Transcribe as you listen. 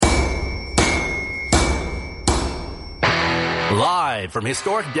Live from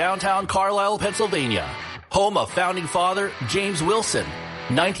historic downtown Carlisle, Pennsylvania, home of founding father James Wilson,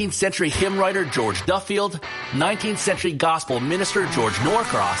 19th century hymn writer George Duffield, 19th century gospel minister George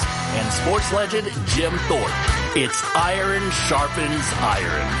Norcross, and sports legend Jim Thorpe. It's Iron Sharpens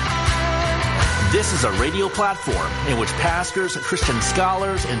Iron. This is a radio platform in which pastors, Christian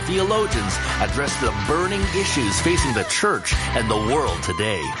scholars, and theologians address the burning issues facing the church and the world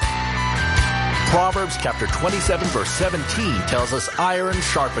today. Proverbs chapter 27 verse 17 tells us iron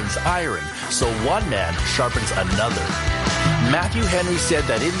sharpens iron, so one man sharpens another. Matthew Henry said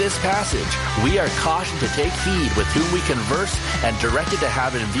that in this passage, we are cautioned to take heed with whom we converse and directed to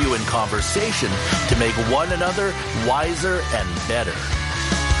have in view in conversation to make one another wiser and better.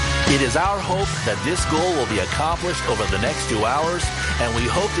 It is our hope that this goal will be accomplished over the next 2 hours, and we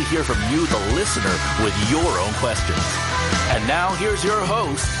hope to hear from you, the listener, with your own questions. And now here's your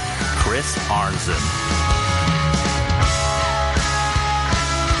host, Chris Arnzen.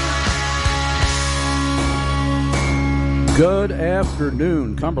 Good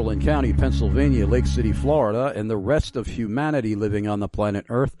afternoon, Cumberland County, Pennsylvania, Lake City, Florida, and the rest of humanity living on the planet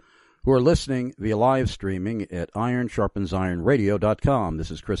Earth who are listening via live streaming at ironsharpensironradio.com.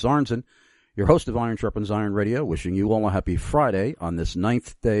 This is Chris Arnzen, your host of Iron Sharpens Iron Radio, wishing you all a happy Friday on this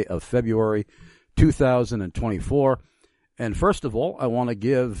 9th day of February 2024. And first of all, I want to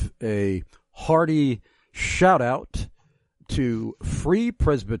give a hearty shout-out to Free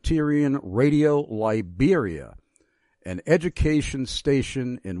Presbyterian Radio Liberia, an education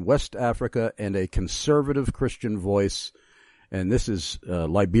station in West Africa and a conservative Christian voice. And this is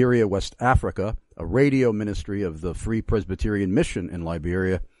Liberia, West Africa, a radio ministry of the Free Presbyterian Mission in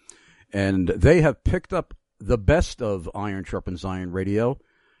Liberia. And they have picked up the best of Iron Sharpens Iron Radio,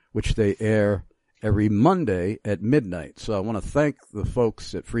 which they air every Monday at midnight. So I want to thank the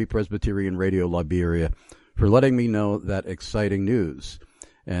folks at Free Presbyterian Radio Liberia for letting me know that exciting news.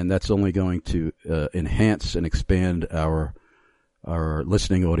 And that's only going to enhance and expand our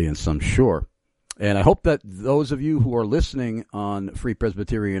listening audience, I'm sure. And I hope that those of you who are listening on Free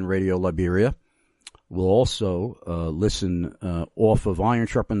Presbyterian Radio Liberia will also listen off of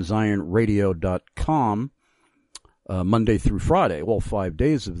ironsharpensironradio.com Monday through Friday, all 5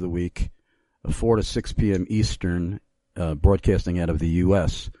 days of the week, 4 to 6 p.m. Eastern, broadcasting out of the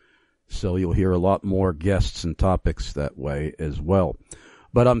U.S. So you'll hear a lot more guests and topics that way as well.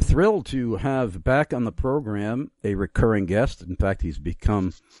 But I'm thrilled to have back on the program a recurring guest. In fact, he's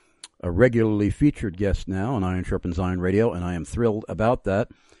become a regularly featured guest now on Iron Sharpens Iron Radio, and I am thrilled about that.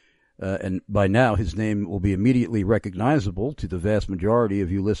 And by now, his name will be immediately recognizable to the vast majority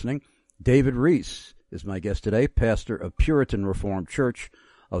of you listening. David Reece is my guest today, pastor of Puritan Reformed Church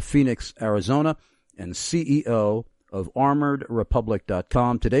of Phoenix, Arizona, and CEO of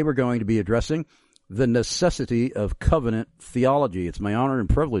ArmoredRepublic.com. Today we're going to be addressing the necessity of covenant theology. It's my honor and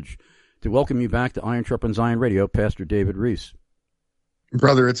privilege to welcome you back to Iron Sharpens Iron Radio, Pastor David Reece.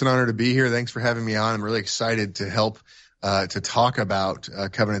 Brother, it's an honor to be here. Thanks for having me on. I'm really excited to help to talk about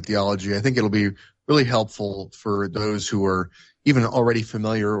covenant theology. I think it'll be really helpful for those who are even already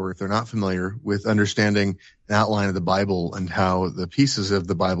familiar, or if they're not familiar, with understanding an outline of the Bible and how the pieces of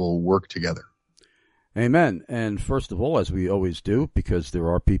the Bible work together. Amen. And first of all, as we always do, because there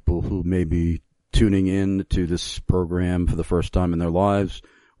are people who may be tuning in to this program for the first time in their lives,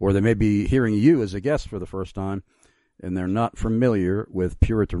 or they may be hearing you as a guest for the first time, and they're not familiar with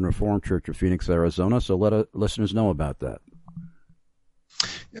Puritan Reformed Church of Phoenix, Arizona, so let listeners know about that.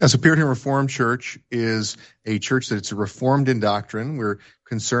 Yeah, so Puritan Reformed Church is a church that's reformed in doctrine. We're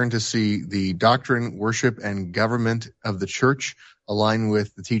concerned to see the doctrine, worship, and government of the church align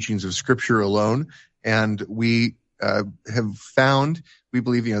with the teachings of Scripture alone. And we have found, we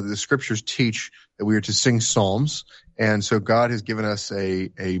believe, that the Scriptures teach that we are to sing psalms. And so God has given us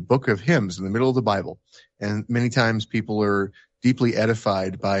a book of hymns in the middle of the Bible. And many times people are deeply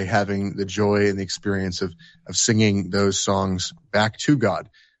edified by having the joy and the experience of singing those songs back to God.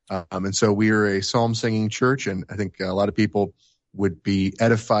 And so we are a psalm singing church, and I think a lot of people would be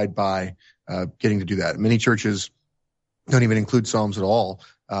edified by getting to do that. Many churches don't even include psalms at all,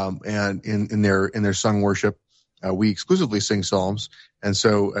 and in their sung worship, we exclusively sing psalms. And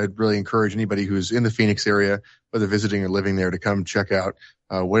so I'd really encourage anybody who's in the Phoenix area, whether visiting or living there, to come check out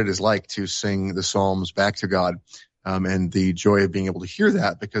what it is like to sing the psalms back to God, and the joy of being able to hear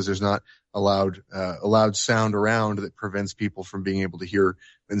that, because there's not a loud sound around that prevents people from being able to hear.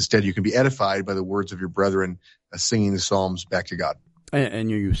 Instead, you can be edified by the words of your brethren singing the psalms back to God. And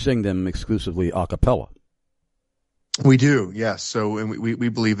you sing them exclusively a cappella. We do, yes. So and we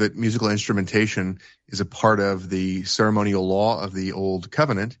believe that musical instrumentation is a part of the ceremonial law of the Old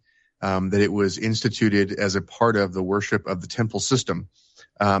Covenant, that it was instituted as a part of the worship of the temple system.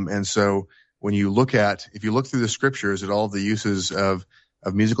 And so if you look through the scriptures at all the uses of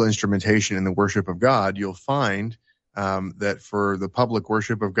musical instrumentation in the worship of God, you'll find that for the public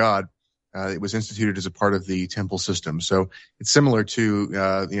worship of God, it was instituted as a part of the temple system. So it's similar to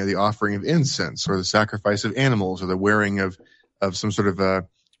the offering of incense, or the sacrifice of animals, or the wearing of some sort of a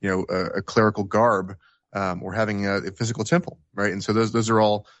clerical garb, or having a physical temple, right? And so those are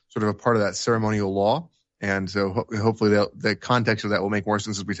all sort of a part of that ceremonial law. And so hopefully the context of that will make more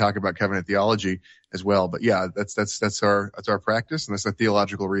sense as we talk about covenant theology as well. But yeah, that's our practice, and that's the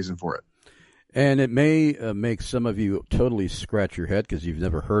theological reason for it. And it may make some of you totally scratch your head because you've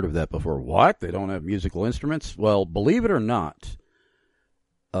never heard of that before. What? They don't have musical instruments? Well, believe it or not,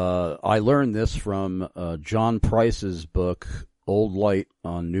 I learned this from John Price's book, Old Light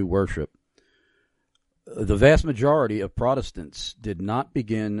on New Worship. The vast majority of Protestants did not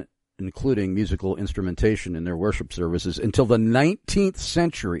begin including musical instrumentation in their worship services until the 19th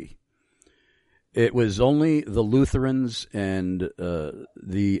century. It was only the Lutherans and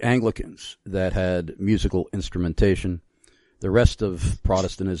the Anglicans that had musical instrumentation. The rest of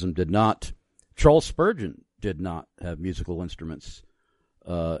Protestantism did not. Charles Spurgeon did not have musical instruments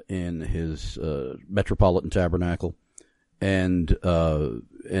in his Metropolitan Tabernacle. And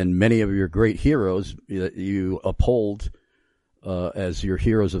many of your great heroes that you uphold as your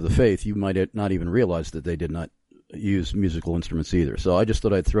heroes of the faith, you might not even realize that they did not use musical instruments either. So I just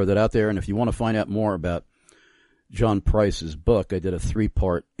thought I'd throw that out there. And if you want to find out more about John Price's book, I did a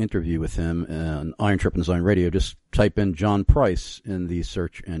 3-part interview with him on Iron Sharpens Iron Radio. Just type in John Price in the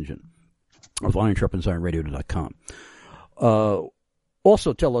search engine of IronSharpensIronRadio.com.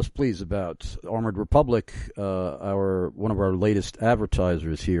 Also, tell us, please, about Armored Republic, one of our latest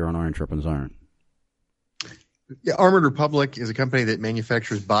advertisers here on Iron Sharpens Iron. Yeah, Armored Republic is a company that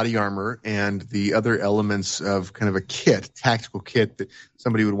manufactures body armor and the other elements of kind of a tactical kit that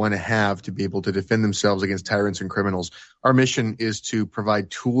somebody would want to have to be able to defend themselves against tyrants and criminals. Our mission is to provide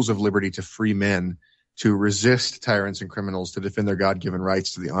tools of liberty to free men to resist tyrants and criminals, to defend their God-given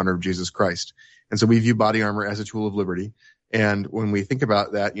rights to the honor of Jesus Christ. And so we view body armor as a tool of liberty. And when we think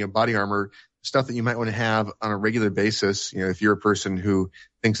about that, body armor, stuff that you might want to have on a regular basis, if you're a person who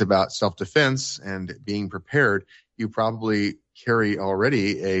thinks about self-defense and being prepared, you probably carry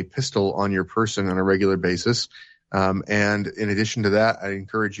already a pistol on your person on a regular basis. And in addition to that, I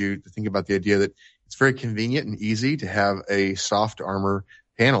encourage you to think about the idea that it's very convenient and easy to have a soft armor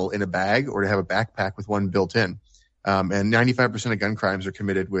panel in a bag, or to have a backpack with one built in. And 95% of gun crimes are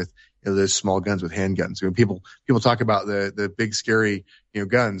committed with those small guns, with handguns. People talk about the big scary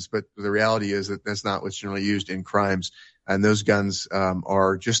guns, but the reality is that that's not what's generally used in crimes. And those guns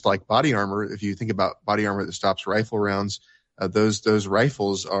are just like body armor. If you think about body armor that stops rifle rounds, those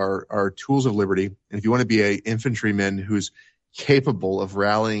rifles are tools of liberty. And if you want to be an infantryman who's capable of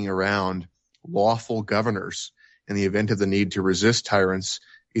rallying around lawful governors in the event of the need to resist tyrants,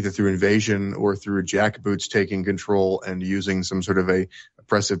 either through invasion or through jackboots taking control and using some sort of a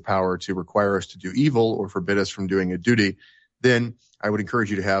oppressive power to require us to do evil or forbid us from doing a duty, then I would encourage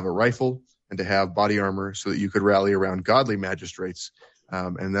you to have a rifle and to have body armor so that you could rally around godly magistrates.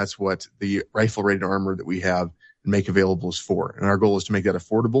 And that's what the rifle-rated armor that we have and make available is for. And our goal is to make that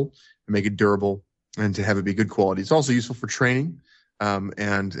affordable, and make it durable, and to have it be good quality. It's also useful for training.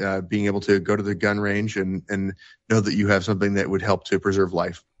 And being able to go to the gun range and know that you have something that would help to preserve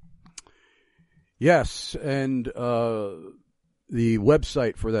life. Yes, and the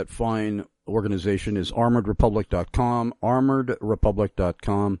website for that fine organization is armoredrepublic.com,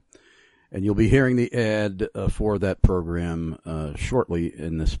 armoredrepublic.com, and you'll be hearing the ad for that program shortly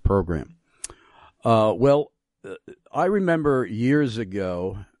in this program. I remember years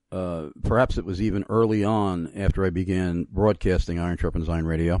ago, perhaps it was even early on after I began broadcasting Iron Sharpens Iron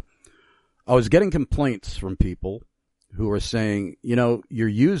Radio, I was getting complaints from people who were saying, you're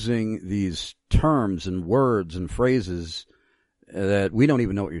using these terms and words and phrases that we don't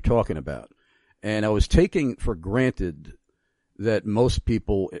even know what you're talking about. And I was taking for granted that most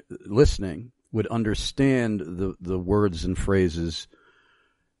people listening would understand the words and phrases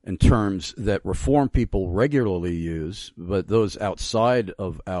and terms that Reformed people regularly use, but those outside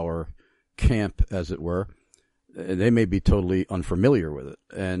of our camp, as it were, they may be totally unfamiliar with it.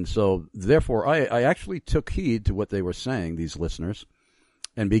 And so, therefore, I actually took heed to what they were saying, these listeners,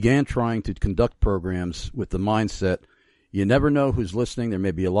 and began trying to conduct programs with the mindset, you never know who's listening. There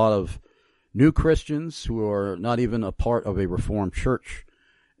may be a lot of new Christians who are not even a part of a Reformed church.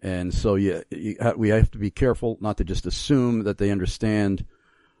 And so we have to be careful not to just assume that they understand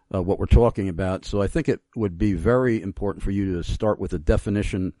what we're talking about. So I think it would be very important for you to start with a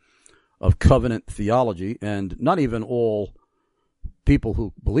definition of covenant theology, and not even all people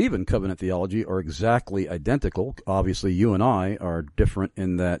who believe in covenant theology are exactly identical. Obviously, you and I are different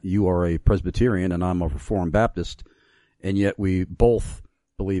in that you are a Presbyterian and I'm a Reformed Baptist, and yet we both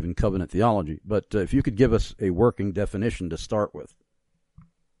believe in covenant theology. But if you could give us a working definition to start with.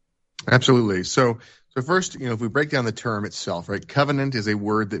 Absolutely. So first, if we break down the term itself, right? Covenant is a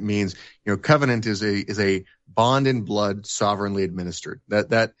word that means, covenant is a bond in blood sovereignly administered.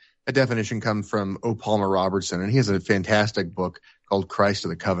 That definition comes from O. Palmer Robertson, and he has a fantastic book called Christ of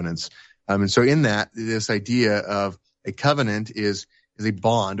the Covenants. And so in that, this idea of a covenant is a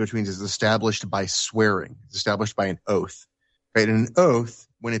bond, which means it's established by swearing. It's established by an oath, right? And an oath,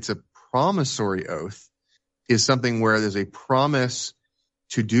 when it's a promissory oath, is something where there's a promise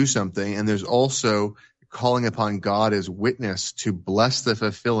to do something, and there's also calling upon God as witness to bless the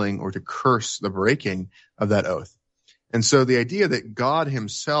fulfilling or to curse the breaking of that oath. And so the idea that God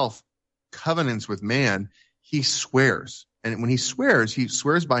himself covenants with man, he swears. And when he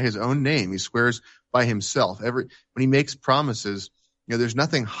swears by his own name. He swears by himself. When he makes promises, there's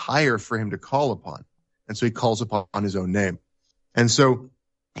nothing higher for him to call upon. And so he calls upon his own name. And so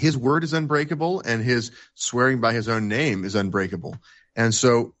his word is unbreakable, and his swearing by his own name is unbreakable. And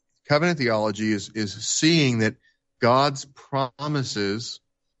so covenant theology is seeing that God's promises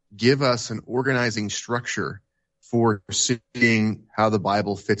give us an organizing structure for seeing how the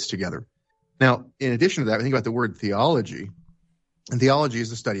Bible fits together. Now, in addition to that, we think about the word theology, and theology is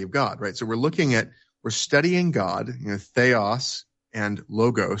the study of God, right? So we're studying God, theos and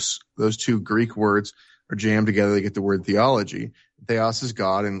logos. Those two Greek words are jammed together. They get the word theology. Theos is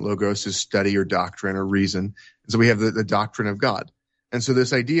God, and logos is study or doctrine or reason. And so we have the doctrine of God. And so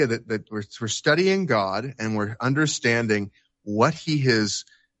this idea that we're studying God and we're understanding what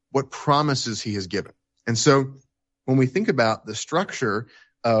promises he has given. And so when we think about the structure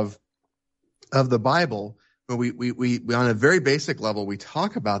of the Bible, we on a very basic level, we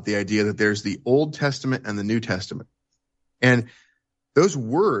talk about the idea that there's the Old Testament and the New Testament. And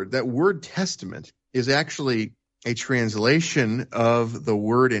that word testament is actually a translation of the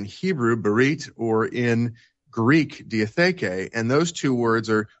word in Hebrew, berit, or in Greek, diatheke, and those two words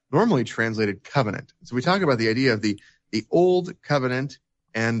are normally translated covenant. So we talk about the idea of the Old Covenant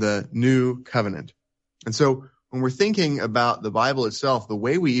and the New Covenant. And so when we're thinking about the Bible itself, the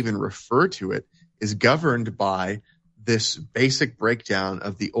way we even refer to it is governed by this basic breakdown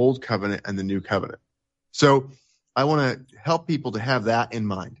of the Old Covenant and the New Covenant. So I want to help people to have that in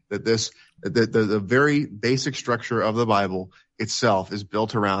mind, that the very basic structure of the Bible itself is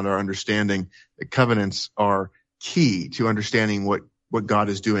built around our understanding that covenants are key to understanding what God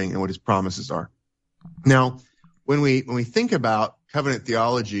is doing and what his promises are. Now, when we think about covenant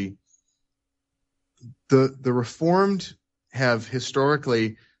theology, the Reformed have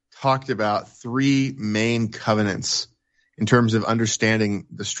historically talked about three main covenants in terms of understanding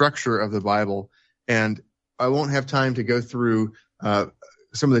the structure of the Bible. And I won't have time to go through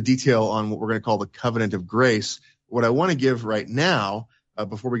some of the detail on what we're going to call the covenant of grace. What I want to give right now,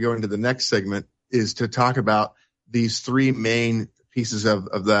 before we go into the next segment, is to talk about these three main pieces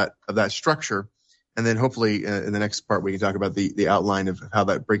of that structure. And then hopefully in the next part, we can talk about the outline of how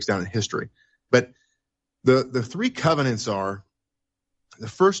that breaks down in history. But the three covenants are, the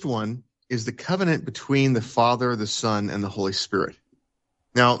first one is the covenant between the Father, the Son, and the Holy Spirit.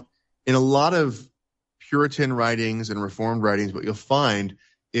 Now, in a lot of Puritan writings and Reformed writings, what you'll find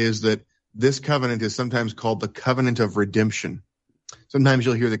is that this covenant is sometimes called the covenant of redemption. Sometimes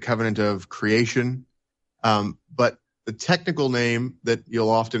you'll hear the covenant of creation, but the technical name that you'll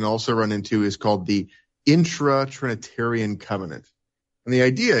often also run into is called the intra-Trinitarian covenant. And the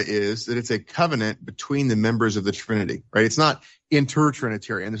idea is that it's a covenant between the members of the Trinity, right? It's not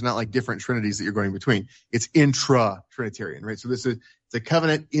inter-Trinitarian. There's not like different Trinities that you're going between. It's intra-Trinitarian, right? So it's a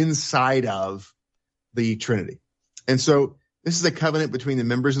covenant inside of the Trinity. And so this is a covenant between the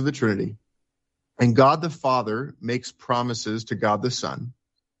members of the Trinity, and God the Father makes promises to God the Son,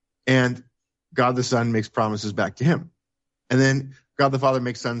 and God the Son makes promises back to him. And then God the Father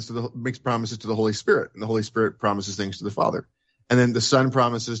makes promises to the Holy Spirit, and the Holy Spirit promises things to the Father. And then the Son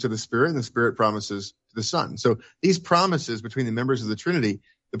promises to the Spirit, and the Spirit promises to the Son. So these promises between the members of the Trinity,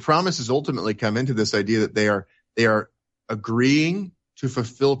 the promises ultimately come into this idea that they are agreeing to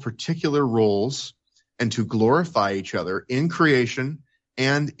fulfill particular roles and to glorify each other in creation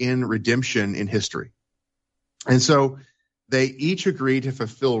and in redemption in history. And so they each agree to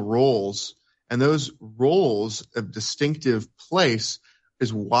fulfill roles, and those roles of distinctive place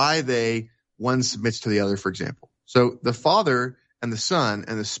is why one submits to the other, for example. So the Father and the Son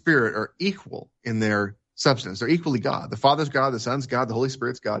and the Spirit are equal in their substance. They're equally God. The Father's God, the Son's God, the Holy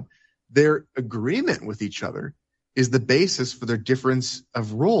Spirit's God. their agreement with each other is the basis for their difference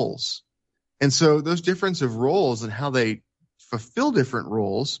of roles. And so those difference of roles and how they fulfill different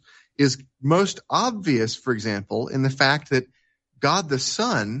roles is most obvious, for example, in the fact that God the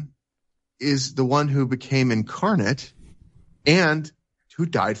Son is the one who became incarnate and who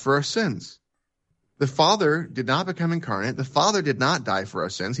died for our sins. The Father did not become incarnate. The Father did not die for our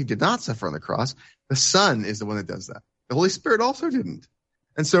sins. He did not suffer on the cross. The Son is the one that does that. The Holy Spirit also didn't.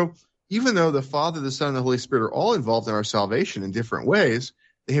 And so even though the Father, the Son, and the Holy Spirit are all involved in our salvation in different ways,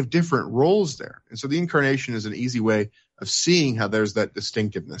 they have different roles there. And so the incarnation is an easy way of seeing how there's that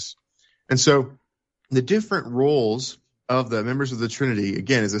distinctiveness. And so the different roles of the members of the Trinity,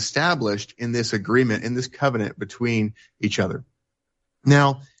 again, is established in this agreement, in this covenant between each other.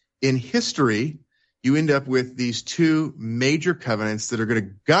 Now, in history, you end up with these two major covenants that are going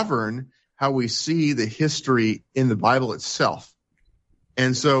to govern how we see the history in the Bible itself.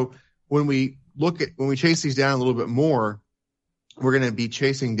 And so when we chase these down a little bit more, we're going to be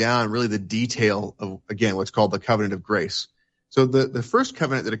chasing down really the detail of, again, what's called the covenant of grace. So the first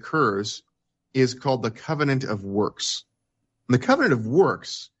covenant that occurs is called the covenant of works. And the covenant of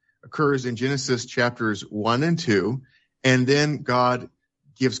works occurs in Genesis chapters 1 and 2, and then God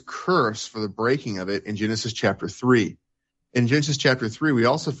gives curse for the breaking of it in Genesis chapter 3. In Genesis chapter 3, we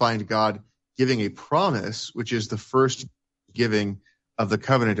also find God giving a promise, which is the first giving of the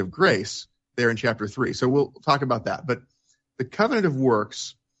covenant of grace there in chapter 3. So we'll talk about that. But the covenant of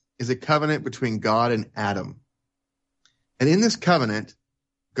works is a covenant between God and Adam. And in this covenant,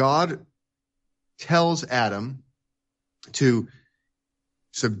 God tells Adam to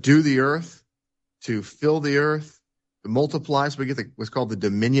subdue the earth, to fill the earth, to multiply. So we get what's called the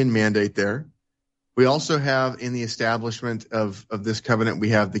dominion mandate there. We also have in the establishment of this covenant, we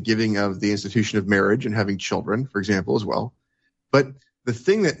have the giving of the institution of marriage and having children, for example, as well. But the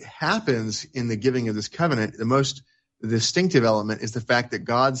thing that happens in the giving of this covenant, the most distinctive element is the fact that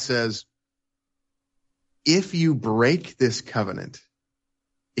God says, if you break this covenant,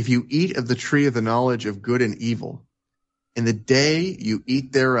 if you eat of the tree of the knowledge of good and evil, in the day you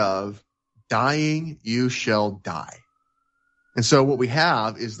eat thereof, dying you shall die. And so what we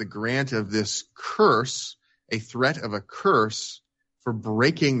have is the grant of this curse, a threat of a curse for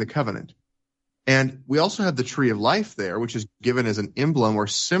breaking the covenant. And we also have the tree of life there, which is given as an emblem or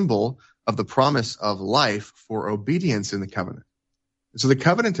symbol of the promise of life for obedience in the covenant. And so the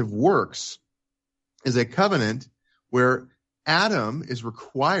covenant of works is a covenant where Adam is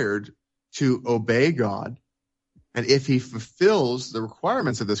required to obey God, and if he fulfills the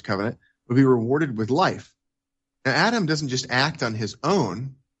requirements of this covenant, will be rewarded with life. Now, Adam doesn't just act on his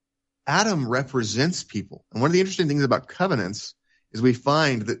own. Adam represents people. And one of the interesting things about covenants is we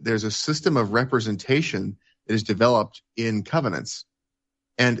find that there's a system of representation that is developed in covenants.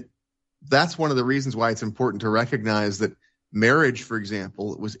 And that's one of the reasons why it's important to recognize that marriage, for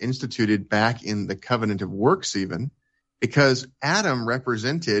example, was instituted back in the covenant of works even, because Adam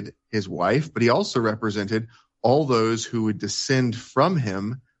represented his wife, but he also represented all those who would descend from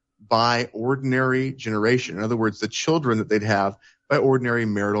him by ordinary generation. In other words, the children that they'd have by ordinary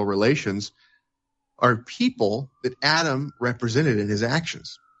marital relations are people that Adam represented in his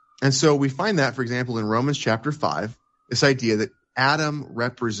actions. And so we find that, for example, in Romans chapter 5, this idea that Adam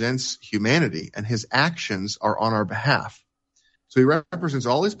represents humanity and his actions are on our behalf. So he represents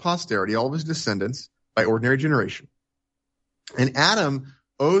all his posterity, all of his descendants by ordinary generation. And Adam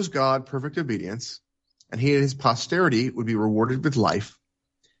owes God perfect obedience, and he and his posterity would be rewarded with life.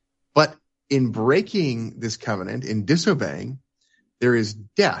 But in breaking this covenant, in disobeying, there is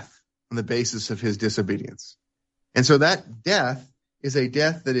death on the basis of his disobedience. And so that death is a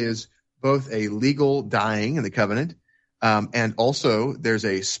death that is both a legal dying in the covenant, and also there's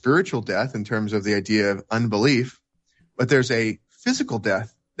a spiritual death in terms of the idea of unbelief, but there's a physical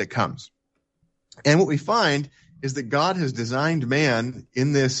death that comes. And what we find is that God has designed man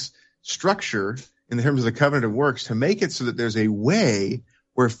in this structure, in terms of the covenant of works, to make it so that there's a way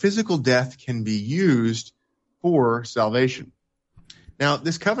where physical death can be used for salvation. Now,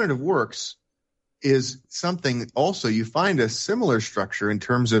 this covenant of works is something also you find a similar structure in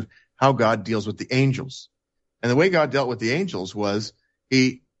terms of how God deals with the angels. And the way God dealt with the angels was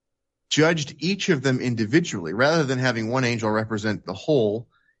he judged each of them individually. Rather than having one angel represent the whole,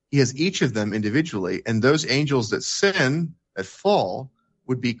 he has each of them individually. And those angels that sin, that fall,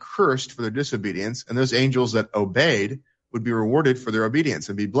 would be cursed for their disobedience. And those angels that obeyed would be rewarded for their obedience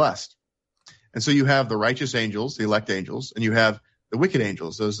and be blessed. And so you have the righteous angels, the elect angels, and you have the wicked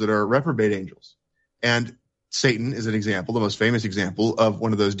angels, those that are reprobate angels. And Satan is an example, the most famous example of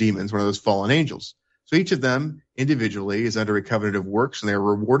one of those demons, one of those fallen angels. So each of them individually is under a covenant of works, and they are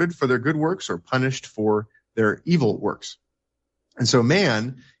rewarded for their good works or punished for their evil works. And so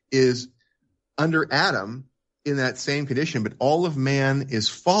man is under Adam in that same condition, but all of man is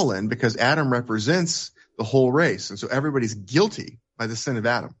fallen because Adam represents the whole race. And so everybody's guilty by the sin of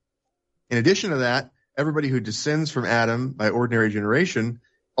Adam. In addition to that, everybody who descends from Adam by ordinary generation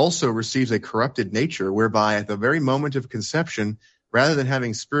also receives a corrupted nature, whereby at the very moment of conception, rather than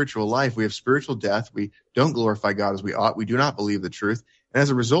having spiritual life, we have spiritual death. We don't glorify God as we ought. We do not believe the truth. And as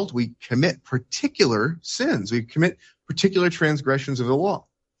a result, we commit particular sins. We commit particular transgressions of the law.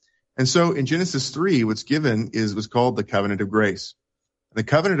 And so in Genesis 3, what's given was called the covenant of grace. And the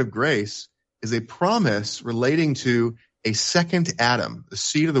covenant of grace is a promise relating to a second Adam, the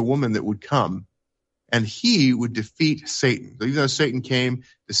seed of the woman that would come, and he would defeat Satan. So even though Satan came,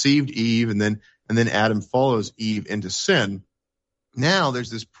 deceived Eve, and then Adam follows Eve into sin, now there's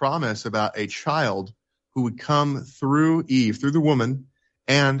this promise about a child who would come through Eve, through the woman,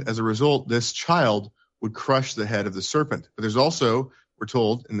 and as a result, this child would crush the head of the serpent. But there's also, we're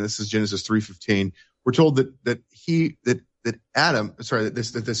told, and this is Genesis 3:15, we're told that the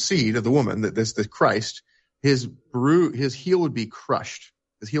seed of the woman, that Christ, his heel would be crushed,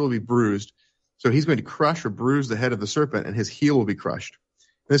 his heel would be bruised. So he's going to crush or bruise the head of the serpent, and his heel will be crushed.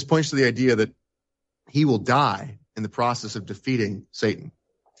 And this points to the idea that he will die in the process of defeating Satan.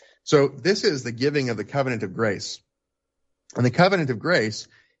 So this is the giving of the covenant of grace. And the covenant of grace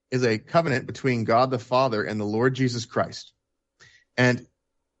is a covenant between God the Father and the Lord Jesus Christ. And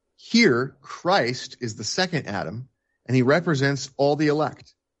here, Christ is the second Adam, and he represents all the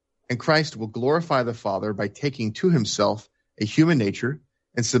elect. And Christ will glorify the Father by taking to himself a human nature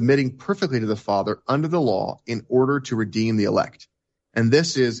and submitting perfectly to the Father under the law in order to redeem the elect. And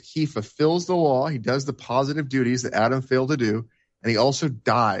this is, he fulfills the law, he does the positive duties that Adam failed to do, and he also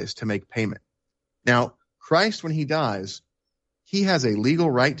dies to make payment. Now, Christ, when he dies, he has a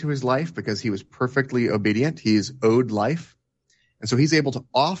legal right to his life because he was perfectly obedient. He is owed life. And so he's able to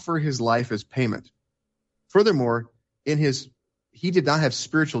offer his life as payment. Furthermore, he did not have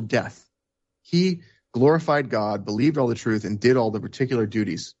spiritual death. He glorified God, believed all the truth, and did all the particular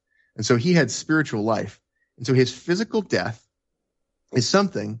duties. And so he had spiritual life. And so his physical death is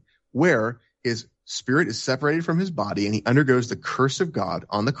something where his spirit is separated from his body, and he undergoes the curse of God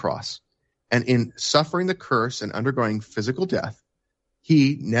on the cross. And in suffering the curse and undergoing physical death,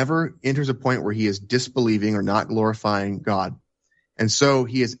 he never enters a point where he is disbelieving or not glorifying God. And so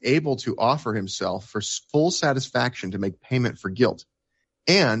he is able to offer himself for full satisfaction to make payment for guilt.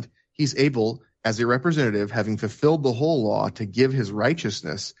 And he's able, as a representative, having fulfilled the whole law, to give his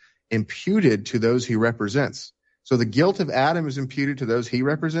righteousness imputed to those he represents. So the guilt of Adam is imputed to those he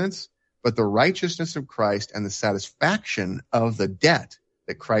represents, but the righteousness of Christ and the satisfaction of the debt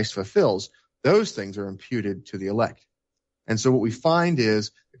that Christ fulfills, those things are imputed to the elect. And so what we find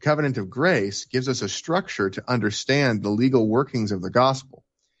is the covenant of grace gives us a structure to understand the legal workings of the gospel.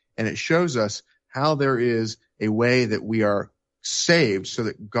 And it shows us how there is a way that we are saved so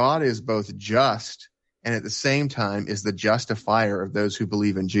that God is both just and at the same time is the justifier of those who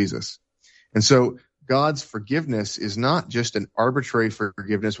believe in Jesus. And so God's forgiveness is not just an arbitrary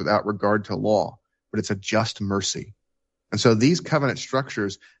forgiveness without regard to law, but it's a just mercy. And so these covenant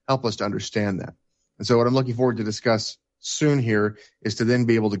structures help us to understand that. And so what I'm looking forward to discuss soon here is to then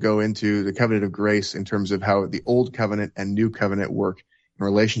be able to go into the covenant of grace in terms of how the old covenant and new covenant work in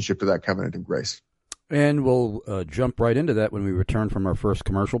relationship to that covenant of grace. And we'll jump right into that when we return from our first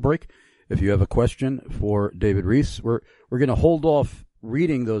commercial break. If you have a question for David Reece, we're going to hold off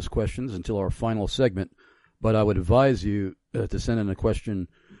reading those questions until our final segment, but I would advise you to send in a question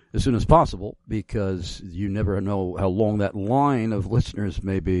as soon as possible, because you never know how long that line of listeners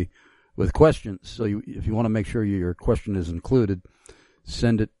may be with questions. So if you want to make sure your question is included,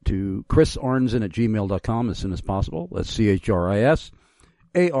 send it to chrisarnzen@gmail.com as soon as possible. That's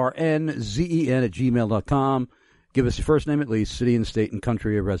CHRISARNZEN@gmail.com. Give us your first name at least, city and state and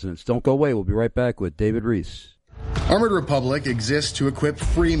country of residence. Don't go away. We'll be right back with David Reece. Armored Republic exists to equip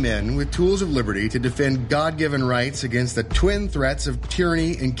free men with tools of liberty to defend God-given rights against the twin threats of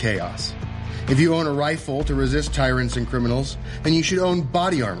tyranny and chaos. If you own a rifle to resist tyrants and criminals, then you should own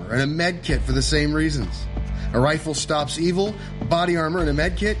body armor and a med kit for the same reasons. A rifle stops evil, body armor and a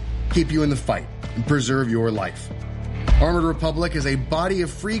med kit keep you in the fight and preserve your life. Armored Republic is a body of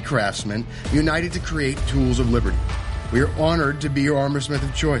free craftsmen united to create tools of liberty. We are honored to be your armorsmith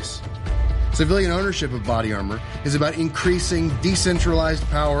of choice. Civilian ownership of body armor is about increasing decentralized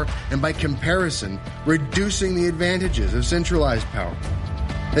power and, by comparison, reducing the advantages of centralized power.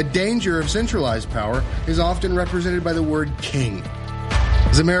 The danger of centralized power is often represented by the word king.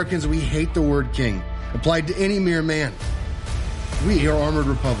 As Americans, we hate the word king applied to any mere man. We are Armored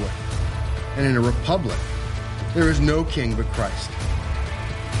Republic. And in a republic, there is no king but Christ.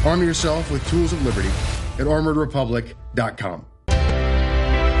 Arm yourself with tools of liberty at armoredrepublic.com.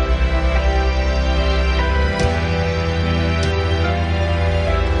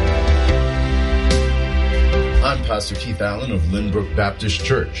 I'm Pastor Keith Allen of Lynbrook Baptist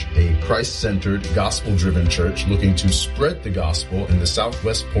Church, a Christ-centered, gospel-driven church looking to spread the gospel in the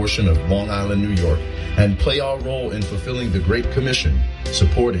southwest portion of Long Island, New York, and play our role in fulfilling the Great Commission,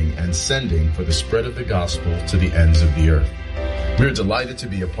 supporting and sending for the spread of the gospel to the ends of the earth. We're delighted to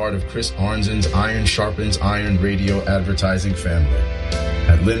be a part of Chris Arnzen's Iron Sharpens Iron radio advertising family.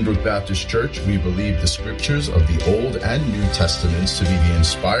 At Lynbrook Baptist Church, we believe the scriptures of the Old and New Testaments to be the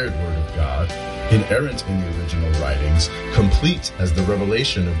inspired Word of God, inerrant in the original writings, complete as the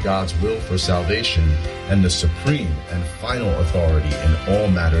revelation of God's will for salvation, and the supreme and final authority in all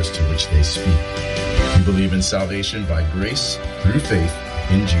matters to which they speak. We believe in salvation by grace through faith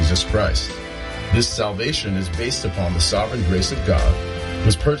in Jesus Christ. This salvation is based upon the sovereign grace of God,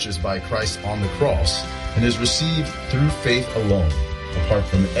 was purchased by Christ on the cross, and is received through faith alone, apart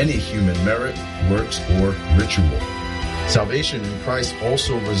from any human merit, works, or ritual. Salvation in Christ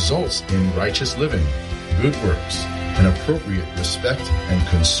also results in righteous living, good works, and appropriate respect and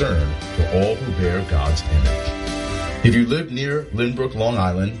concern for all who bear God's image. If you live near Lynbrook, Long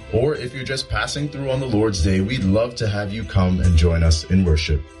Island, or if you're just passing through on the Lord's Day, we'd love to have you come and join us in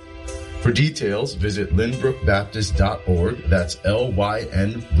worship. For details, visit lynbrookbaptist.org. That's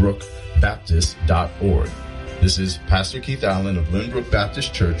lynbrookbaptist.org. This is Pastor Keith Allen of Lynbrook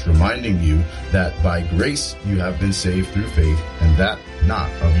Baptist Church reminding you that by grace you have been saved through faith, and that not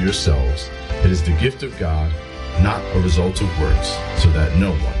of yourselves. It is the gift of God, not a result of works, so that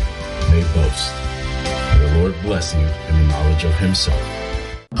no one may boast. May the Lord bless you in the knowledge of Himself.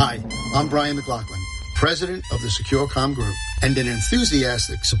 Hi, I'm Brian McLaughlin, President of the SecureCom Group, and an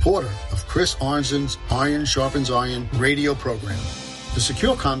enthusiastic supporter of Chris Arnzen's Iron Sharpens Iron radio program. The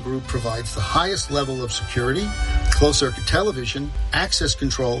SecureCom Group provides the highest level of security, closed-circuit television, access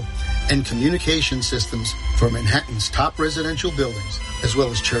control, and communication systems for Manhattan's top residential buildings, as well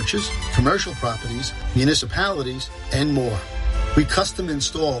as churches, commercial properties, municipalities, and more. We custom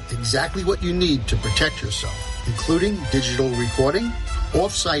install exactly what you need to protect yourself, including digital recording,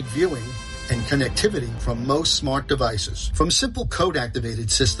 off-site viewing, and connectivity from most smart devices. From simple code-activated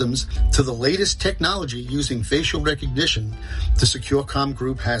systems to the latest technology using facial recognition, the SecureCom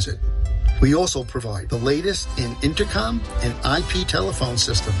Group has it. We also provide the latest in intercom and IP telephone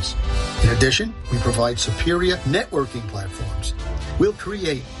systems. In addition, we provide superior networking platforms. We'll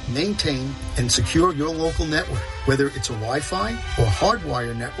create, maintain, and secure your local network. Whether it's a Wi-Fi or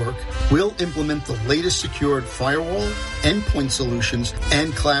hardwire network, we'll implement the latest secured firewall, endpoint solutions,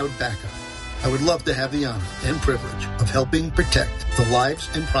 and cloud backup. I would love to have the honor and privilege of helping protect the lives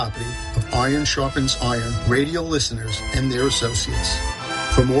and property of Iron Sharpens Iron radio listeners and their associates.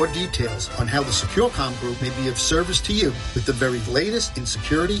 For more details on how the SecureCom Group may be of service to you with the very latest in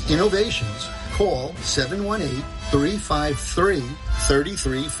security innovations, call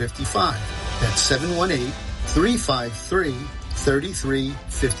 718-353-3355. That's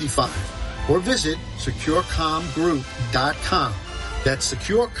 718-353-3355. Or visit securecomgroup.com. That's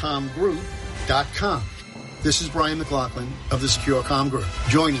securecomgroup.com. This is Brian McLaughlin of the SecureCom Group,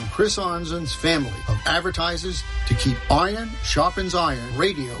 joining Chris Arnzen's family of advertisers to keep Iron Sharpens Iron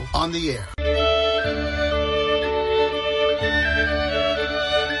radio on the air.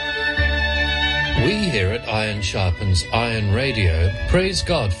 We here at Iron Sharpens Iron Radio praise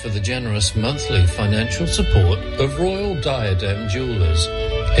God for the generous monthly financial support of Royal Diadem Jewelers,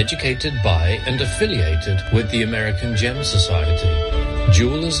 educated by and affiliated with the American Gem Society,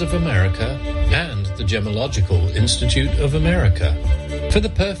 Jewelers of America, and the Gemological Institute of America. For the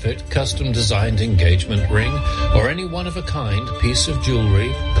perfect custom-designed engagement ring or any one-of-a-kind piece of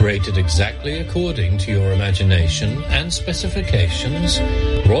jewelry created exactly according to your imagination and specifications,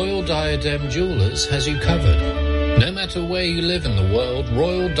 Royal Diadem Jewelers has you covered. No matter where you live in the world,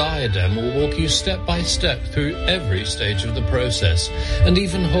 Royal Diadem will walk you step by step through every stage of the process and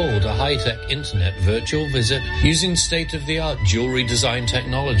even hold a high-tech internet virtual visit using state-of-the-art jewelry design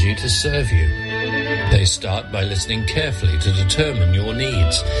technology to serve you. They start by listening carefully to determine your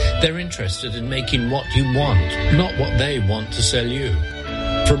needs. They're interested in making what you want, not what they want to sell you.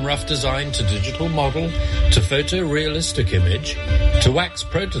 From rough design to digital model, to photorealistic image, to wax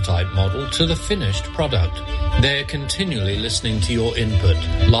prototype model, to the finished product, they're continually listening to your input,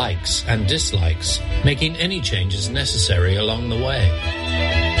 likes and dislikes, making any changes necessary along the way.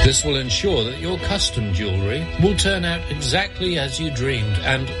 This will ensure that your custom jewelry will turn out exactly as you dreamed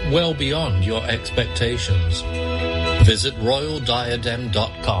and well beyond your expectations. Visit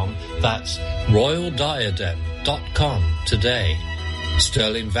royaldiadem.com. That's royaldiadem.com today.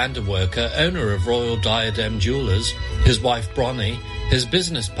 Sterling Vanderwerker, owner of Royal Diadem Jewelers, his wife Bronnie, his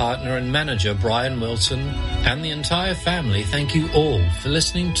business partner and manager Brian Wilson, and the entire family thank you all for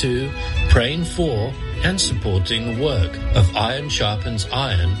listening to, praying for, and supporting the work of Iron Sharpens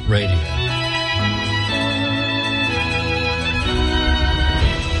Iron Radio.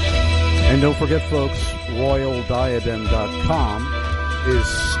 And don't forget, folks, royaldiadem.com is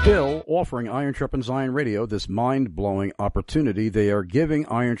still offering Iron Sharpens Iron Radio this mind-blowing opportunity. They are giving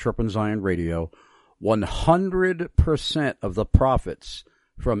Iron Sharpens Iron Radio 100% of the profits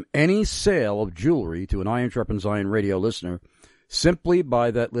from any sale of jewelry to an Iron Sharpens Iron Radio listener, simply by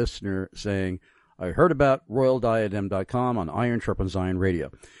that listener saying, I heard about royaldiadem.com on Iron Sharpens Iron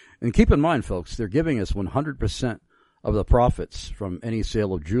Radio. And keep in mind, folks, they're giving us 100% of the profits from any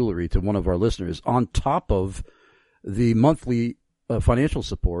sale of jewelry to one of our listeners on top of the monthly financial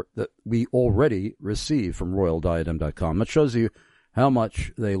support that we already receive from royaldiadem.com. That shows you how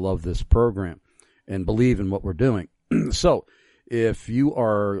much they love this program and believe in what we're doing. So if you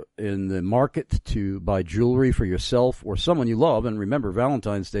are in the market to buy jewelry for yourself or someone you love, and remember,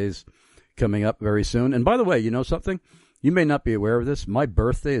 Valentine's Day's coming up very soon. And by the way, you know something? You may not be aware of this. My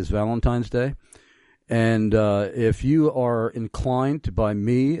birthday is Valentine's Day. And if you are inclined to buy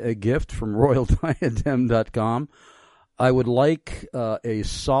me a gift from royaldiadem.com, I would like a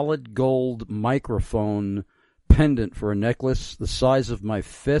solid gold microphone pendant for a necklace the size of my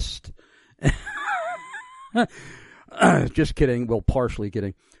fist. Just kidding. Well, partially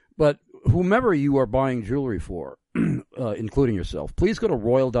kidding. But whomever you are buying jewelry for, including yourself, please go to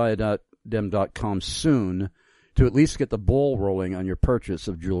royaldiadem.com soon to at least get the ball rolling on your purchase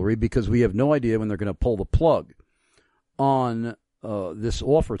of jewelry, because we have no idea when they're going to pull the plug on this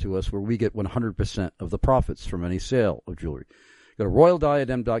offer to us where we get 100% of the profits from any sale of jewelry. Go to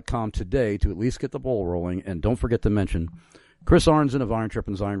royaldiadem.com today to at least get the ball rolling, and don't forget to mention Chris Arnzen of Iron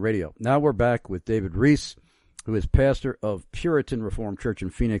Sharpens Iron Radio. Now we're back with David Reece, who is pastor of Puritan Reformed Church in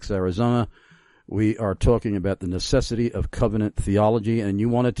Phoenix, Arizona. We are talking about the necessity of covenant theology, and you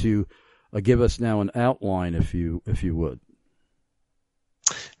wanted to give us now an outline, if you would.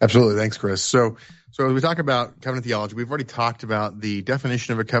 Absolutely. Thanks, Chris. So as we talk about covenant theology, we've already talked about the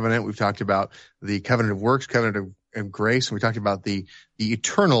definition of a covenant. We've talked about the covenant of works, covenant of grace, and we talked about the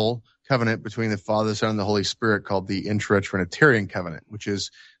eternal covenant between the Father, the Son, and the Holy Spirit called the intra-Trinitarian covenant, which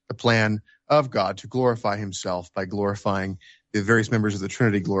is the plan of God to glorify himself by glorifying the various members of the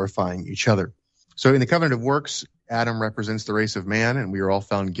Trinity, glorifying each other. So in the covenant of works, Adam represents the race of man, and we are all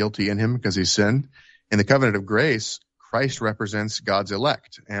found guilty in him because he sinned. In the covenant of grace, Christ represents God's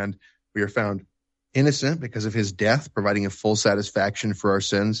elect, and we are found innocent because of his death, providing a full satisfaction for our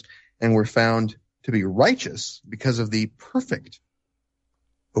sins, and we're found to be righteous because of the perfect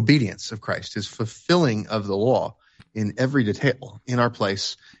obedience of Christ, his fulfilling of the law in every detail, in our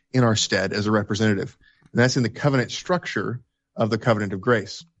place, in our stead as a representative. And that's in the covenant structure of the covenant of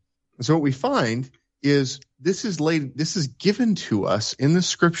grace. And so what we find is this is given to us in the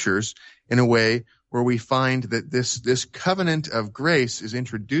scriptures in a way where we find that this covenant of grace is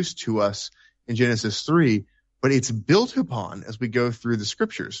introduced to us in Genesis 3, but it's built upon as we go through the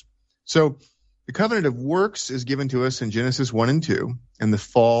scriptures. So the covenant of works is given to us in Genesis 1 and 2, and the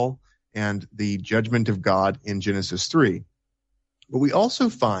fall and the judgment of God in Genesis 3. But we also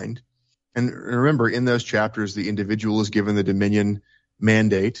find, and remember, in those chapters, the individual is given the dominion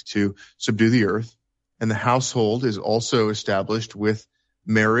mandate to subdue the earth, and the household is also established with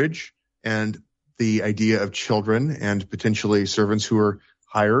marriage and the idea of children and potentially servants who are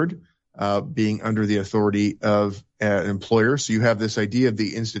hired, being under the authority of an employer. So you have this idea of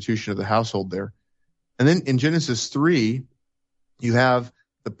the institution of the household there. And then in Genesis 3, you have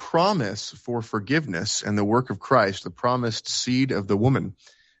the promise for forgiveness and the work of Christ, the promised seed of the woman,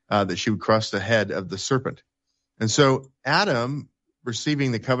 that she would crush the head of the serpent. And so Adam,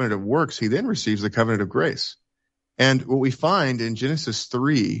 receiving the covenant of works, he then receives the covenant of grace. And what we find in Genesis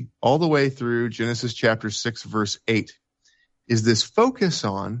 3, all the way through Genesis chapter 6, verse 8, is this focus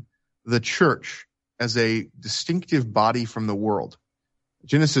on the church as a distinctive body from the world.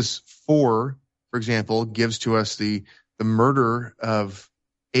 Genesis 4, for example, gives to us the murder of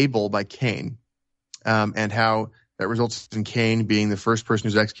Abel by Cain, and how that results in Cain being the first person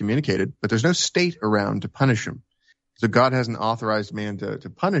who's excommunicated, but there's no state around to punish him. So God hasn't authorized man to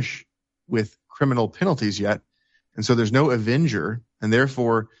punish with criminal penalties yet. And so there's no avenger, and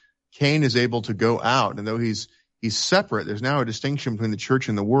therefore Cain is able to go out, and though he's He's separate. There's now a distinction between the church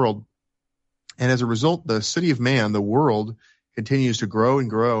and the world. And as a result, the city of man, the world, continues to grow and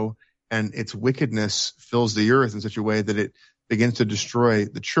grow, and its wickedness fills the earth in such a way that it begins to destroy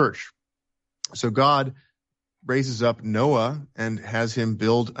the church. So God raises up Noah and has him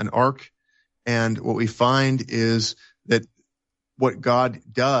build an ark. And what we find is that what God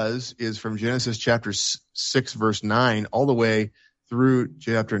does is from Genesis chapter 6, verse 9, all the way through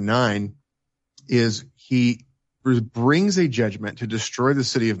chapter 9, is he brings a judgment to destroy the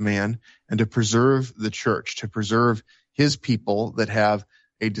city of man and to preserve the church, to preserve his people that have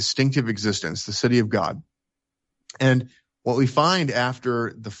a distinctive existence, the city of God. And what we find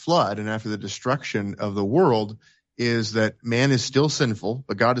after the flood and after the destruction of the world is that man is still sinful,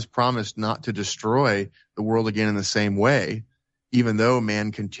 but God has promised not to destroy the world again in the same way, even though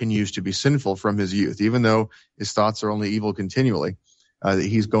man continues to be sinful from his youth, even though his thoughts are only evil continually, that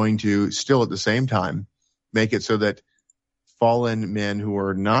he's going to still at the same time make it so that fallen men who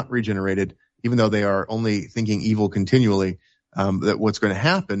are not regenerated, even though they are only thinking evil continually, that what's going to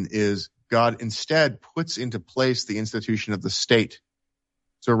happen is God instead puts into place the institution of the state.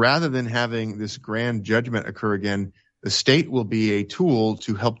 So rather than having this grand judgment occur again, the state will be a tool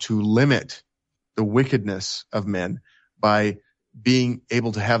to help to limit the wickedness of men by being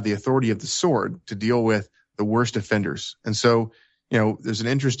able to have the authority of the sword to deal with the worst offenders. And so, there's an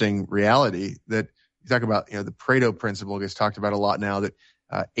interesting reality that you talk about, the Pareto principle gets talked about a lot now, that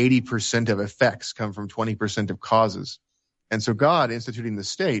 80% of effects come from 20% of causes. And so God, instituting the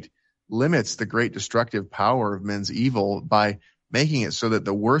state, limits the great destructive power of men's evil by making it so that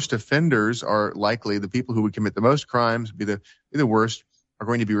the worst offenders are likely the people who would commit the most crimes, be the worst, are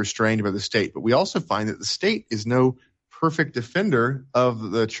going to be restrained by the state. But we also find that the state is no perfect defender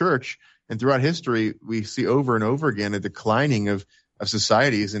of the church. And throughout history, we see over and over again a declining of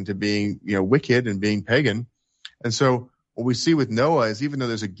societies into being, wicked and being pagan. And so what we see with Noah is, even though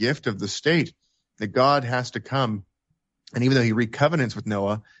there's a gift of the state, that God has to come, and even though he recovenants with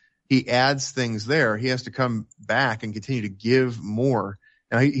Noah, he adds things there. He has to come back and continue to give more.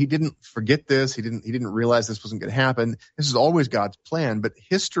 Now, he didn't forget this. He didn't realize this wasn't going to happen. This is always God's plan, but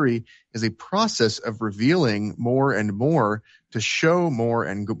history is a process of revealing more and more to show more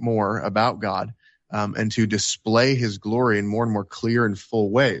and more about God, and to display his glory in more and more clear and full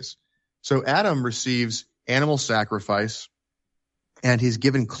ways. So Adam receives animal sacrifice, and he's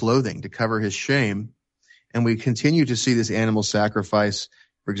given clothing to cover his shame. And we continue to see this animal sacrifice,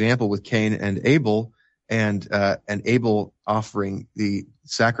 for example, with Cain and Abel, and Abel offering the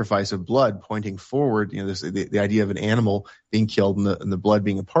sacrifice of blood, pointing forward. The idea of an animal being killed and the blood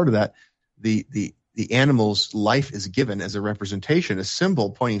being a part of that. The animal's life is given as a representation, a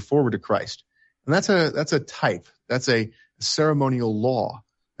symbol pointing forward to Christ, and that's a type. That's a ceremonial law.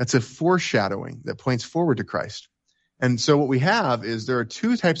 That's a foreshadowing that points forward to Christ. And so what we have is there are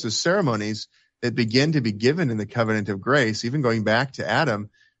two types of ceremonies that begin to be given in the covenant of grace, even going back to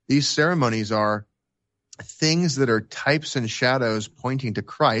Adam. These ceremonies are things that are types and shadows pointing to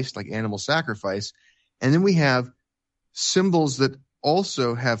Christ, like animal sacrifice. And then we have symbols that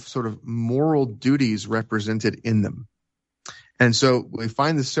also have sort of moral duties represented in them. And so we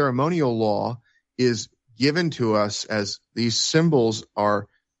find the ceremonial law is given to us as these symbols are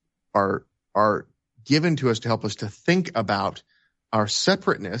given to us to help us to think about our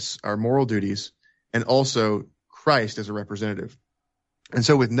separateness, our moral duties, and also Christ as a representative. And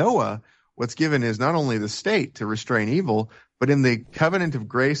so with Noah, what's given is not only the state to restrain evil, but in the covenant of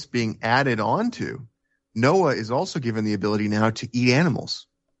grace being added onto, Noah is also given the ability now to eat animals.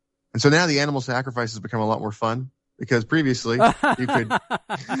 And so now the animal sacrifices become a lot more fun, because previously you could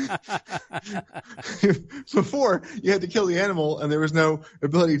before you had to kill the animal and there was no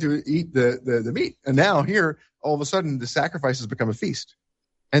ability to eat the meat. And now here, all of a sudden, the sacrifices become a feast.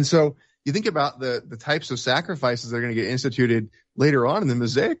 And so you think about the types of sacrifices that are going to get instituted later on in the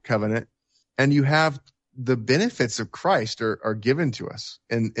Mosaic covenant, and you have the benefits of Christ are given to us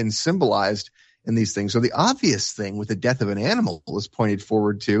and symbolized in these things. So the obvious thing with the death of an animal is pointed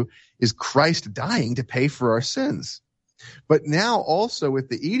forward to is Christ dying to pay for our sins. But now also with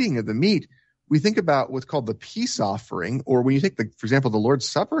the eating of the meat, we think about what's called the peace offering, or when you take, for example, the Lord's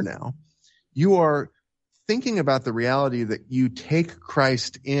Supper now, you are thinking about the reality that you take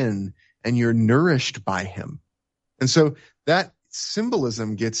Christ in and you're nourished by him. And so that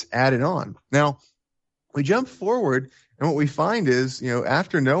symbolism gets added on. Now, we jump forward, and what we find is,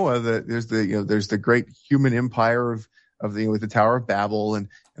 after Noah, there's the great human empire with the Tower of Babel and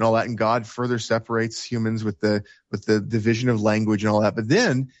all that, and God further separates humans with the division of language and all that. But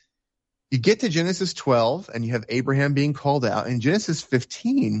then You get to Genesis 12, and you have Abraham being called out. In Genesis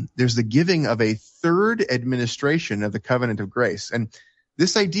 15, there's the giving of a third administration of the covenant of grace. And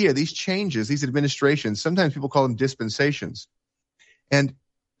this idea, these changes, these administrations, sometimes people call them dispensations. And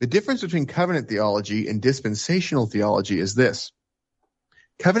the difference between covenant theology and dispensational theology is this.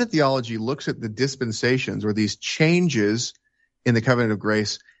 Covenant theology looks at the dispensations, or these changes in the covenant of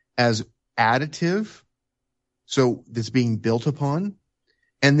grace, as additive, so that's being built upon.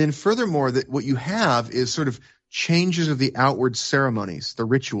 And then furthermore, that what you have is sort of changes of the outward ceremonies, the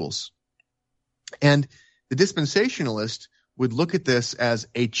rituals. And the dispensationalist would look at this as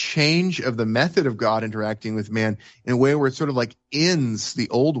a change of the method of God interacting with man in a way where it sort of like ends the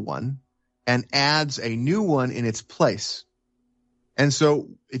old one and adds a new one in its place. And so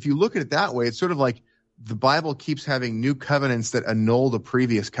if you look at it that way, it's sort of like the Bible keeps having new covenants that annul the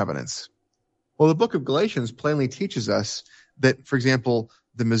previous covenants. Well, the book of Galatians plainly teaches us that, for example,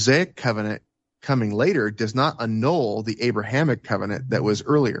 the Mosaic covenant coming later does not annul the Abrahamic covenant that was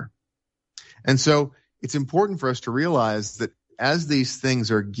earlier. And so it's important for us to realize that as these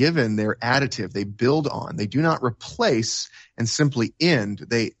things are given, they're additive. They build on. They do not replace and simply end.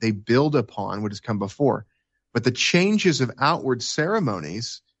 They build upon what has come before. But the changes of outward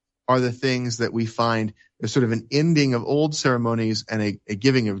ceremonies are the things that we find there's sort of an ending of old ceremonies and a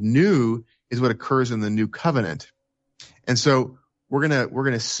giving of new is what occurs in the new covenant. And so we're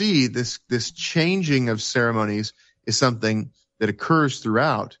gonna see this changing of ceremonies is something that occurs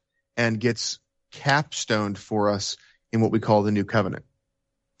throughout and gets capstoned for us in what we call the new covenant.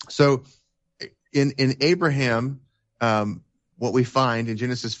 So in Abraham, what we find in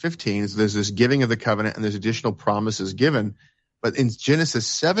Genesis 15 is there's this giving of the covenant and there's additional promises given. But in Genesis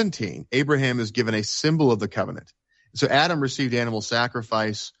 17, Abraham is given a symbol of the covenant. So Adam received animal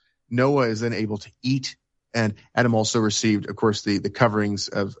sacrifice. Noah is then able to eat. And Adam also received, of course, the coverings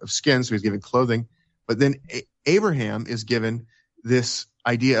of skin, so he's given clothing. But then Abraham is given this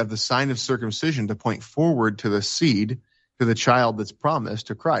idea of the sign of circumcision to point forward to the seed, to the child that's promised,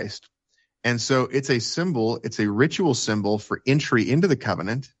 to Christ. And so it's a symbol, it's a ritual symbol for entry into the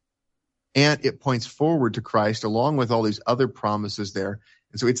covenant, and it points forward to Christ along with all these other promises there.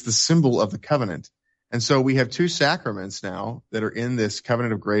 And so it's the symbol of the covenant. And so we have two sacraments now that are in this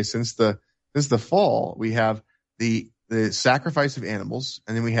covenant of grace since the fall. We have the sacrifice of animals,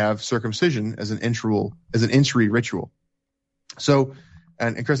 and then we have circumcision as an entry ritual. So,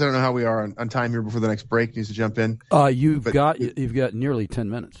 and Chris, I don't know how we are on time here before the next break. Needs to jump in. You've got nearly 10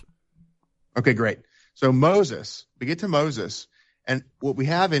 minutes. Okay, great. So Moses, we get to Moses, and what we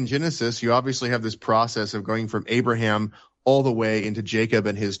have in Genesis, you obviously have this process of going from Abraham all the way into Jacob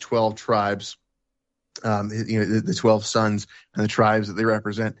and his 12 tribes, the 12 sons and the tribes that they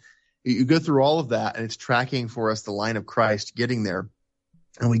represent. You go through all of that, and it's tracking for us the line of Christ getting there.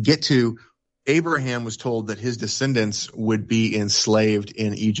 And we get to Abraham was told that his descendants would be enslaved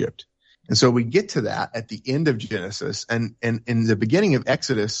in Egypt. And so we get to that at the end of Genesis. And in the beginning of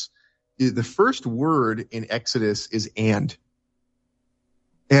Exodus, the first word in Exodus is and.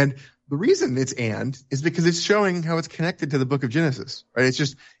 And the reason it's and is because it's showing how it's connected to the book of Genesis, right?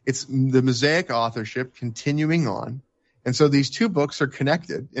 It's the Mosaic authorship continuing on. And so these two books are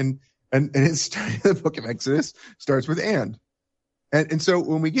connected. And it's the book of Exodus starts with and. And so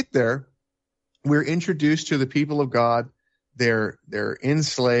when we get there, we're introduced to the people of God. They're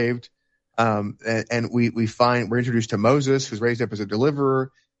enslaved. And we find we're introduced to Moses, who's raised up as a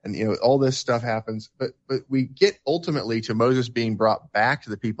deliverer. And, all this stuff happens. But we get ultimately to Moses being brought back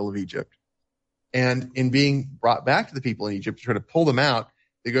to the people of Egypt. And in being brought back to the people in Egypt to try to pull them out,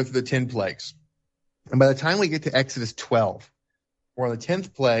 they go through the 10 plagues. And by the time we get to Exodus 12, we're on the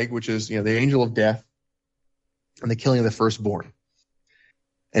 10th plague, which is, the angel of death and the killing of the firstborn.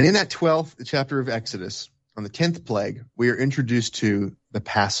 And in that 12th chapter of Exodus, on the 10th plague, we are introduced to the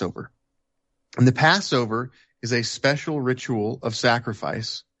Passover. And the Passover is a special ritual of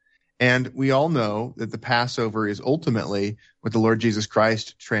sacrifice. And we all know that the Passover is ultimately what the Lord Jesus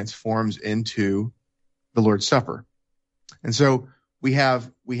Christ transforms into the Lord's Supper. And so we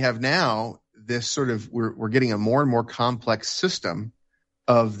have now this sort of, we're getting a more and more complex system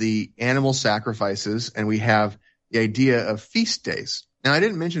of the animal sacrifices, and we have the idea of feast days. Now, I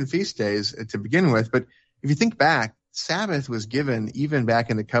didn't mention feast days to begin with, but if you think back, Sabbath was given even back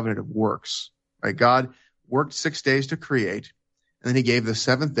in the covenant of works, right? God worked 6 days to create, and then he gave the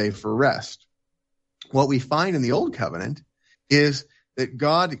seventh day for rest. What we find in the old covenant is that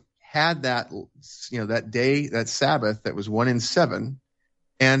God had that, that day, that Sabbath that was 1 in 7,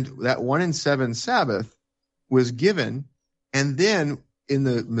 and that 1 in 7 Sabbath was given, and then in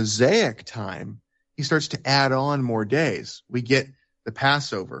the Mosaic time, he starts to add on more days. We get the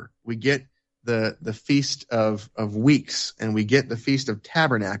Passover, we get the Feast of Weeks, and we get the Feast of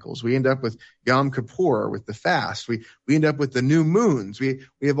Tabernacles. We end up with Yom Kippur, with the fast. We end up with the new moons. We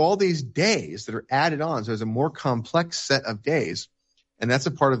have all these days that are added on. So there's a more complex set of days, and that's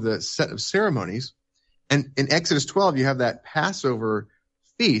a part of the set of ceremonies. And in Exodus 12, you have that Passover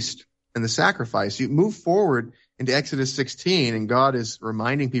feast and the sacrifice. You move forward into Exodus 16, and God is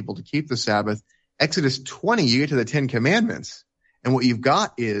reminding people to keep the Sabbath. Exodus 20, you get to the Ten Commandments. And what you've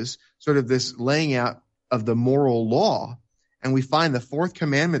got is sort of this laying out of the moral law. And we find the fourth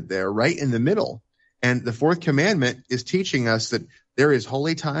commandment there right in the middle. And the fourth commandment is teaching us that there is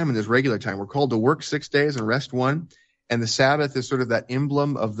holy time and there's regular time. We're called to work 6 days and rest one. And the Sabbath is sort of that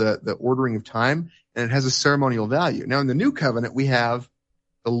emblem of the ordering of time. And it has a ceremonial value. Now, in the new covenant, we have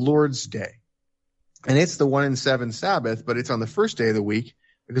the Lord's Day. And it's the 1 in 7 Sabbath, but it's on the first day of the week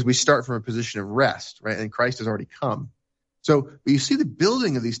because we start from a position of rest, right? And Christ has already come. So you see the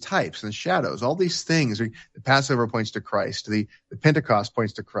building of these types and shadows, all these things. The Passover points to Christ. The Pentecost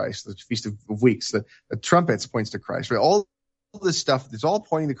points to Christ. The Feast of Weeks, the trumpets points to Christ. Right? All this stuff, it's all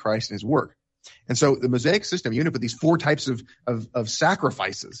pointing to Christ and his work. And so the Mosaic system, you end up with these 4 types of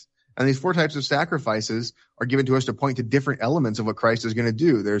sacrifices. And these 4 types of sacrifices are given to us to point to different elements of what Christ is going to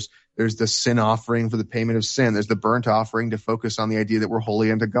do. There's the sin offering for the payment of sin. There's the burnt offering to focus on the idea that we're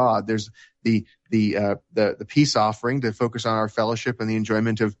holy unto God. There's the peace offering to focus on our fellowship and the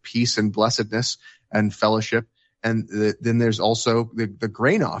enjoyment of peace and blessedness and fellowship. And then there's also the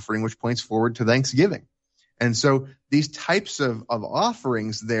grain offering, which points forward to Thanksgiving. And so these types of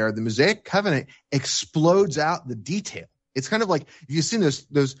offerings there, the Mosaic covenant explodes out the detail. It's kind of like, if you've seen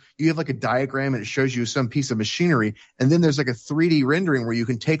those, you have like a diagram and it shows you some piece of machinery, and then there's like a 3D rendering where you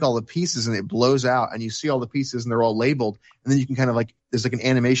can take all the pieces and it blows out and you see all the pieces and they're all labeled, and then you can kind of like, there's like an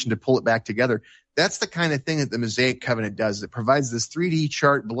animation to pull it back together. That's the kind of thing that the Mosaic covenant does. It provides this 3D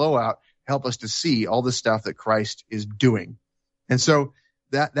chart blowout to help us to see all the stuff that Christ is doing. And so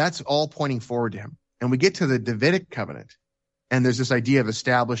that's all pointing forward to him. And we get to the Davidic covenant, and there's this idea of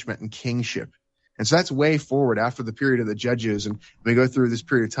establishment and kingship. And so that's way forward after the period of the judges, and we go through this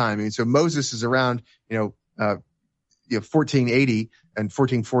period of time. I mean, so Moses is around, 1480 and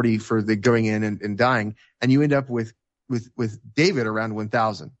 1440 for the going in and dying, and you end up with David around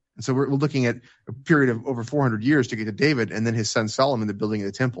 1000. And so we're looking at a period of over 400 years to get to David, and then his son Solomon, the building of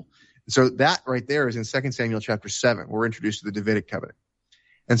the temple. And so that right there is in 2 Samuel chapter 7. We're introduced to the Davidic covenant.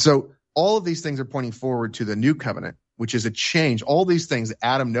 And so all of these things are pointing forward to the new covenant, which is a change. All these things,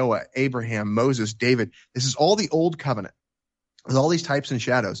 Adam, Noah, Abraham, Moses, David, this is all the old covenant with all these types and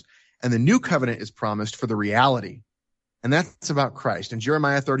shadows. And the new covenant is promised for the reality. And that's about Christ. And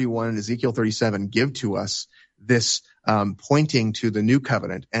Jeremiah 31 and Ezekiel 37 give to us this pointing to the new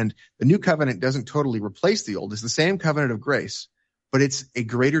covenant. And the new covenant doesn't totally replace the old. It's the same covenant of grace, but it's a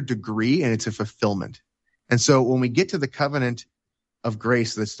greater degree and it's a fulfillment. And so when we get to the covenant of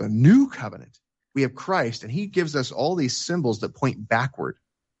grace, that's the new covenant, we have Christ, and he gives us all these symbols that point backward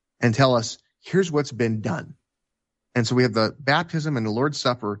and tell us, here's what's been done. And so we have the baptism and the Lord's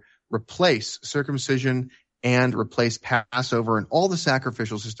Supper replace circumcision and replace Passover and all the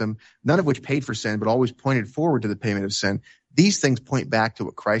sacrificial system, none of which paid for sin, but always pointed forward to the payment of sin. These things point back to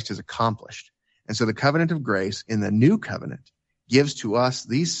what Christ has accomplished. And so the covenant of grace in the new covenant gives to us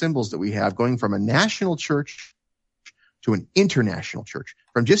these symbols that we have, going from a national church to an international church,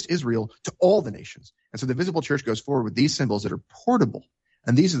 from just Israel to all the nations. And so the visible church goes forward with these symbols that are portable.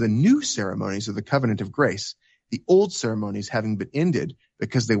 And these are the new ceremonies of the covenant of grace, the old ceremonies having been ended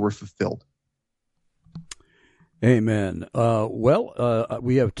because they were fulfilled. Amen.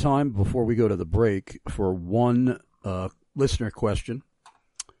 We have time before we go to the break for one listener question.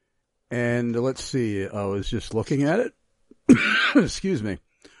 And let's see, I was just looking at it. Excuse me.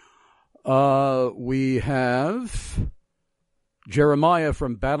 We have Jeremiah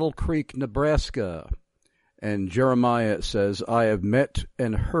from Battle Creek, Nebraska. And Jeremiah says, I have met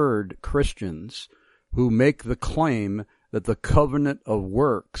and heard Christians who make the claim that the covenant of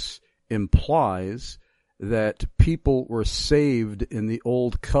works implies that people were saved in the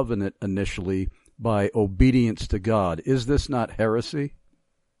old covenant initially by obedience to God. Is this not heresy?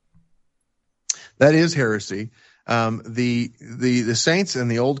 That is heresy. The saints in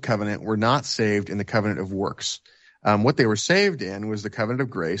the old covenant were not saved in the covenant of works. What they were saved in was the covenant of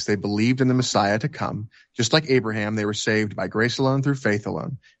grace. They believed in the Messiah to come. Just like Abraham, they were saved by grace alone through faith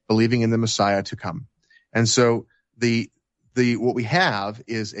alone, believing in the Messiah to come. And so what we have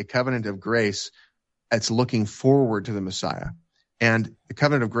is a covenant of grace that's looking forward to the Messiah. And the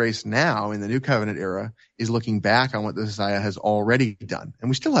covenant of grace now in the new covenant era is looking back on what the Messiah has already done. And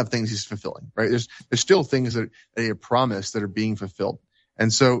we still have things he's fulfilling, right? There's still things that he have promised that are being fulfilled.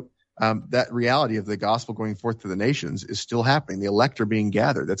 And so that reality of the gospel going forth to the nations is still happening. The elect are being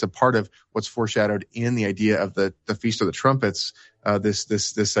gathered. That's a part of what's foreshadowed in the idea of the Feast of the Trumpets,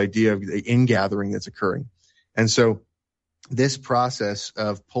 this idea of the ingathering that's occurring. And so this process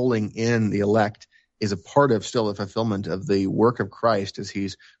of pulling in the elect is a part of still the fulfillment of the work of Christ as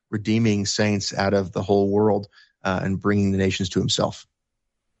he's redeeming saints out of the whole world and bringing the nations to himself.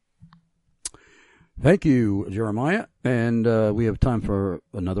 Thank you, Jeremiah. And we have time for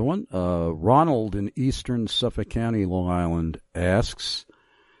another one. Ronald in eastern Suffolk County, Long Island, asks,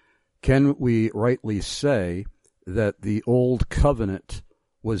 can we rightly say that the Old Covenant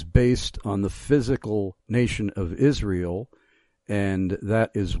was based on the physical nation of Israel, and that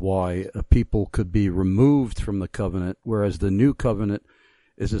is why a people could be removed from the covenant, whereas the New Covenant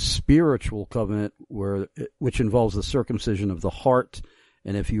is a spiritual covenant which involves the circumcision of the heart,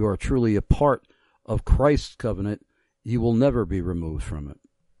 and if you are truly a part of Christ's covenant, you will never be removed from it.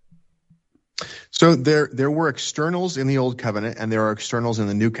 So there were externals in the Old Covenant, and there are externals in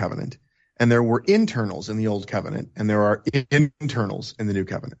the New Covenant. And there were internals in the Old Covenant, and there are internals in the New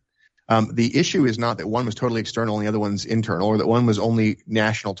Covenant. The issue is not that one was totally external and the other one's internal, or that one was only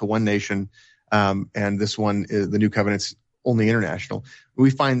national to one nation, and this one, the New Covenant's only international. We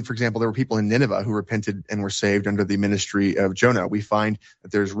find, for example, there were people in Nineveh who repented and were saved under the ministry of Jonah. We find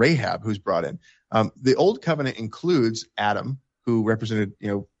that there's Rahab who's brought in. The Old Covenant includes Adam, who represented,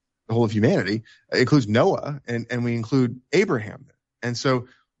 the whole of humanity. It includes Noah, and we include Abraham. And so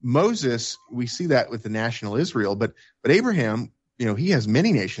Moses, we see that with the national Israel, but Abraham, he has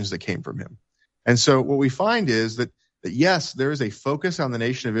many nations that came from him. And so what we find is that yes, there is a focus on the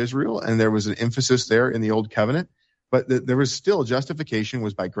nation of Israel, and there was an emphasis there in the Old Covenant, but there was still justification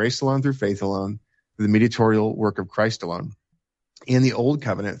was by grace alone, through faith alone, through the mediatorial work of Christ alone. In the Old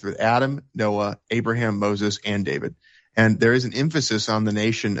Covenant, through Adam, Noah, Abraham, Moses, and David. And there is an emphasis on the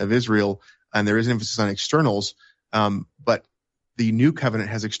nation of Israel, and there is an emphasis on externals, but the New Covenant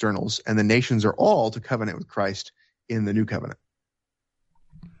has externals, and the nations are all to covenant with Christ in the New Covenant.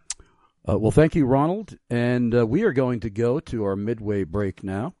 Well, thank you, Ronald. And we are going to go to our midway break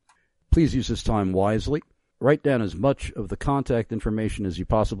now. Please use this time wisely. Write down as much of the contact information as you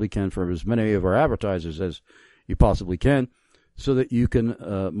possibly can for as many of our advertisers as you possibly can, so that you can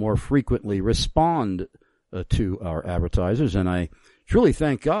more frequently respond to our advertisers. And I truly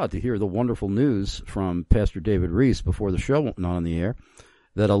thank God to hear the wonderful news from Pastor David Reece before the show went on the air,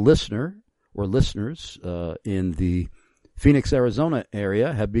 that a listener or listeners in the Phoenix, Arizona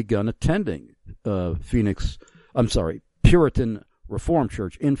area have begun attending Puritan Reformed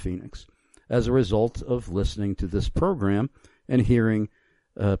Church in Phoenix as a result of listening to this program and hearing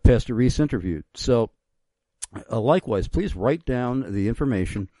Pastor Reece interviewed. So likewise, please write down the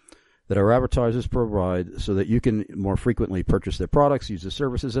information that our advertisers provide so that you can more frequently purchase their products, use the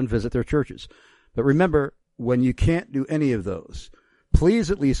services, and visit their churches. But remember, when you can't do any of those,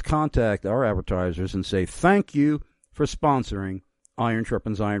 please at least contact our advertisers and say thank you for sponsoring Iron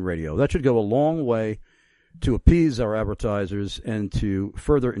Sharpens Iron Radio. That should go a long way to appease our advertisers and to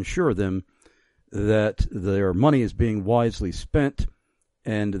further ensure them that their money is being wisely spent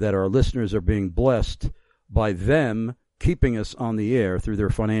and that our listeners are being blessed by them keeping us on the air through their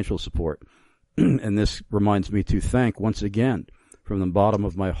financial support. And this reminds me to thank once again, from the bottom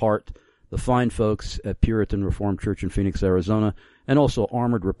of my heart, the fine folks at Puritan Reformed Church in Phoenix, Arizona, and also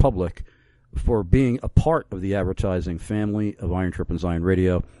Armored Republic for being a part of the advertising family of Iron Sharpens Iron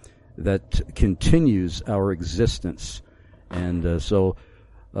Radio that continues our existence. And so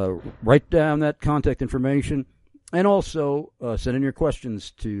write down that contact information, and also send in your questions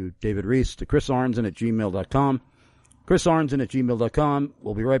to David Reece, to chrisarnson@gmail.com. chrisarnson@gmail.com.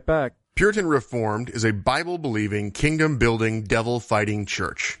 We'll be right back. Puritan Reformed is a Bible-believing, kingdom-building, devil-fighting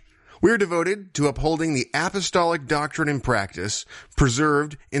church. We are devoted to upholding the apostolic doctrine and practice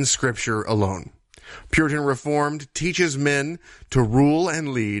preserved in Scripture alone. Puritan Reformed teaches men to rule and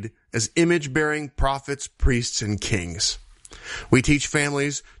lead as image-bearing prophets, priests, and kings. We teach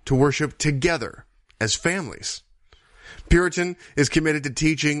families to worship together as families. Puritan is committed to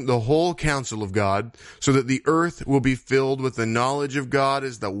teaching the whole counsel of God so that the earth will be filled with the knowledge of God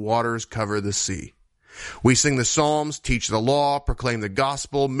as the waters cover the sea. We sing the Psalms, teach the law, proclaim the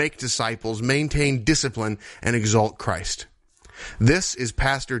gospel, make disciples, maintain discipline, and exalt Christ. This is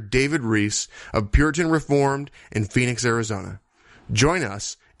Pastor David Reece of Puritan Reformed in Phoenix, Arizona. Join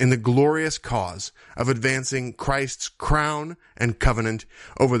us in the glorious cause of advancing Christ's crown and covenant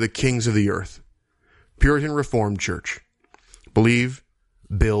over the kings of the earth. Puritan Reformed Church. Believe,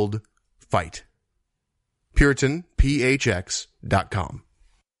 build, fight. PuritanPHX.com.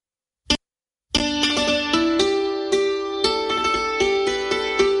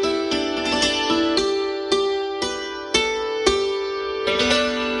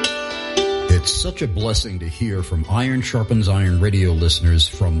 It's such a blessing to hear from Iron Sharpens Iron radio listeners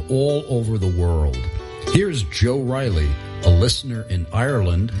from all over the world. Here's Joe Riley, a listener in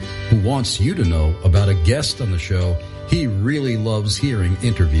Ireland, who wants you to know about a guest on the show he really loves hearing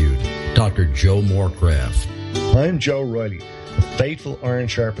interviewed, Dr. Joe Morecraft. I'm Joe Riley, a faithful Iron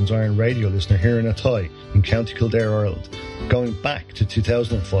Sharpens Iron radio listener here in Athy in County Kildare, Ireland, going back to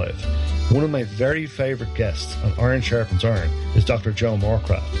 2005. One of my very favourite guests on Iron Sharpens Iron is Dr. Joe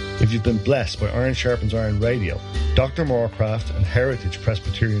Morecraft. If you've been blessed by Iron Sharpens Iron Radio, Dr. Morecraft and Heritage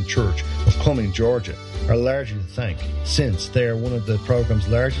Presbyterian Church of Cumming, Georgia, are largely to thank, since they are one of the programme's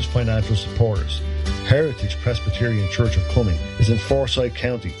largest financial supporters. Heritage Presbyterian Church of Cumming is in Forsyth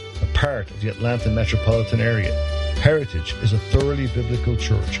County, a part of the Atlanta metropolitan area. Heritage is a thoroughly biblical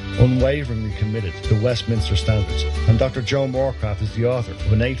church, unwaveringly committed to the Westminster Standards, and Dr. Joe Morecraft is the author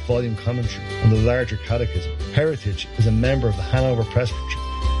of an 8-volume commentary on the larger catechism. Heritage is a member of the Hanover Presbytery,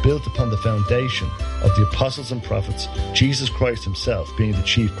 built upon the foundation of the apostles and prophets, Jesus Christ himself being the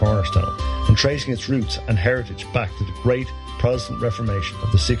chief cornerstone, and tracing its roots and heritage back to the great Protestant Reformation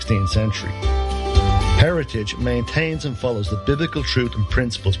of the 16th century. Heritage maintains and follows the biblical truth and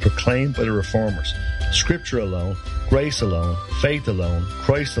principles proclaimed by the Reformers: Scripture alone, grace alone, faith alone,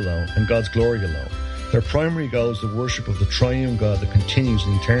 Christ alone, and God's glory alone. Their primary goal is the worship of the triune God that continues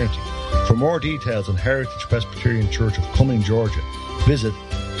in eternity. For more details on Heritage Presbyterian Church of Cumming, Georgia, visit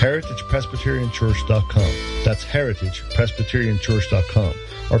heritagepresbyterianchurch.com. That's heritagepresbyterianchurch.com.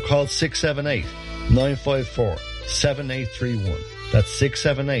 Or call 678-954-7831. That's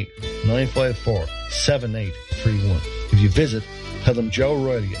 678-954-7831. If you visit, tell them Joe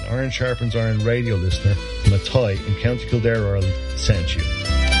Riley, an Iron Sharpens Iron radio listener from Athy in County Kildare, Ireland, sent you.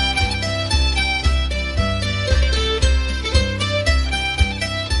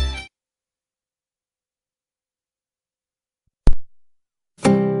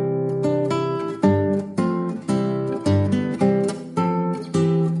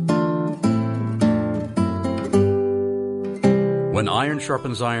 When Iron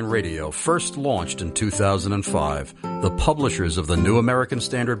Sharpens Iron Radio first launched in 2005, the publishers of the New American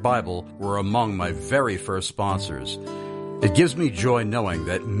Standard Bible were among my very first sponsors. It gives me joy knowing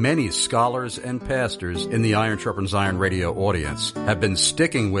that many scholars and pastors in the Iron Sharpens Iron Radio audience have been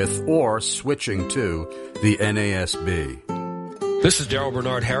sticking with or switching to the NASB. This is Darrell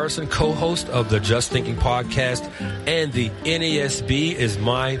Bernard Harrison, co-host of the Just Thinking podcast, and the NASB is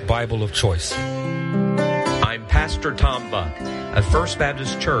my Bible of choice. I'm Pastor Tom Buck of First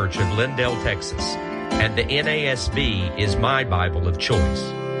Baptist Church of Lindale, Texas, and the NASB is my Bible of choice.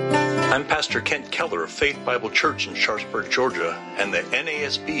 I'm Pastor Kent Keller of Faith Bible Church in Sharpsburg, Georgia, and the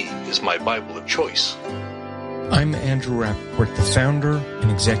NASB is my Bible of choice. I'm Andrew Rappaport, the founder and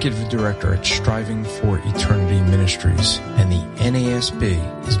executive director at Striving for Eternity Ministries, and the NASB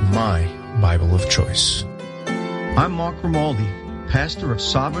is my Bible of choice. I'm Mark Romaldi, pastor of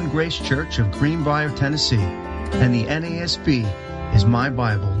Sovereign Grace Church of Greenbrier, Tennessee, and the NASB is my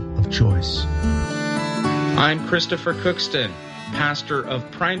Bible of choice. I'm Christopher Cookston, pastor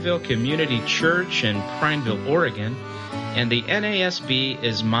of Prineville Community Church in Prineville, Oregon, and the NASB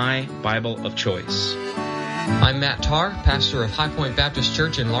is my Bible of choice. I'm Matt Tarr, pastor of High Point Baptist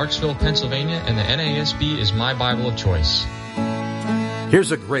Church in Larksville, Pennsylvania, and the NASB is my Bible of choice.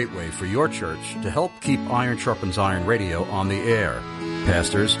 Here's a great way for your church to help keep Iron Sharpens Iron Radio on the air.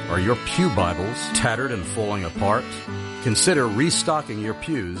 Pastors, are your pew Bibles tattered and falling apart? Consider restocking your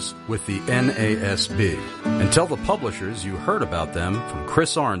pews with the NASB. And tell the publishers you heard about them from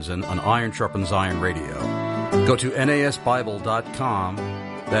Chris Arnzen on Iron Sharpens Iron Radio. Go to nasbible.com.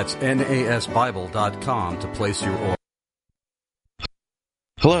 That's nasbible.com to place your order.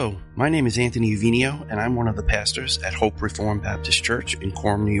 Hello, my name is Anthony Uvinio, and I'm one of the pastors at Hope Reformed Baptist Church in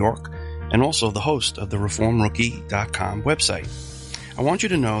Quorum, New York, and also the host of the ReformRookie.com website. I want you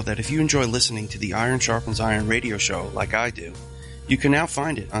to know that if you enjoy listening to the Iron Sharpens Iron radio show like I do, you can now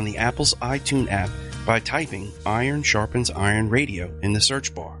find it on the Apple's iTunes app by typing Iron Sharpens Iron Radio in the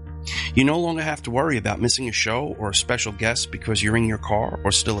search bar. You no longer have to worry about missing a show or a special guest because you're in your car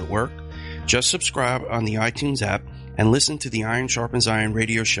or still at work. Just subscribe on the iTunes app and listen to the Iron Sharpens Iron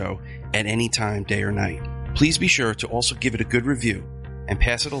radio show at any time, day or night. Please be sure to also give it a good review and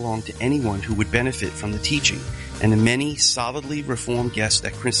pass it along to anyone who would benefit from the teaching and the many solidly reformed guests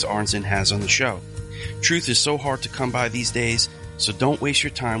that Chris Arnzen has on the show. Truth is so hard to come by these days, so don't waste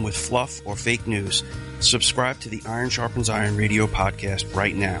your time with fluff or fake news, subscribe to the Iron Sharpens Iron radio podcast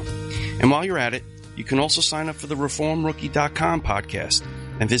right now. And while you're at it, you can also sign up for the ReformRookie.com podcast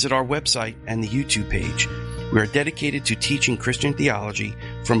and visit our website and the YouTube page. We are dedicated to teaching Christian theology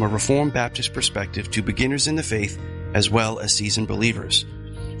from a Reformed Baptist perspective to beginners in the faith as well as seasoned believers.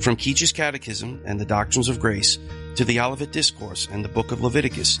 From Keach's Catechism and the Doctrines of Grace to the Olivet Discourse and the Book of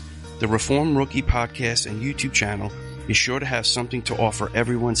Leviticus, the Reformed Rookie podcast and YouTube channel is sure to have something to offer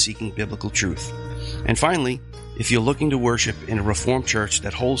everyone seeking biblical truth. And finally, if you're looking to worship in a Reformed church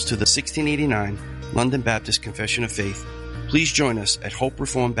that holds to the 1689 London Baptist Confession of Faith, please join us at Hope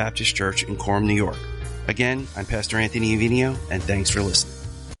Reformed Baptist Church in Coram, New York. Again, I'm Pastor Anthony Avinio, and thanks for listening.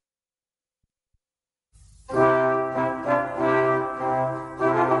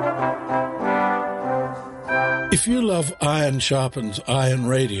 If you love Iron Sharpens Iron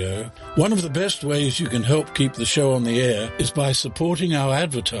Radio, one of the best ways you can help keep the show on the air is by supporting our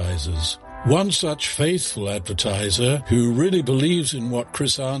advertisers. One such faithful advertiser who really believes in what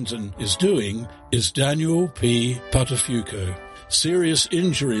Chris Arnzen is doing is Daniel P. Patafuco, serious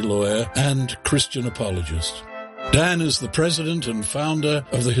injury lawyer and Christian apologist. Dan is the president and founder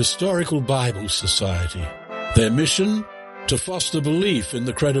of the Historical Bible Society. Their mission? To foster belief in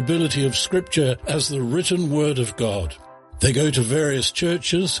the credibility of Scripture as the written Word of God. They go to various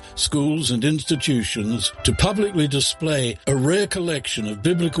churches, schools, and institutions to publicly display a rare collection of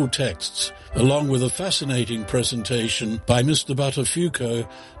biblical texts, along with a fascinating presentation by Mr. Buttafuoco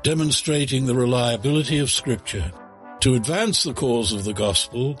demonstrating the reliability of Scripture. To advance the cause of the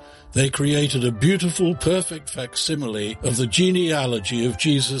gospel, they created a beautiful, perfect facsimile of the genealogy of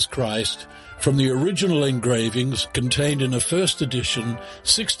Jesus Christ from the original engravings contained in a first edition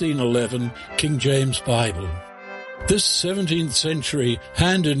 1611 King James Bible. This 17th century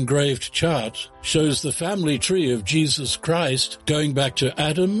hand-engraved chart shows the family tree of Jesus Christ going back to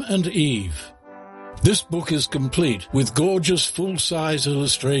Adam and Eve. This book is complete with gorgeous full-size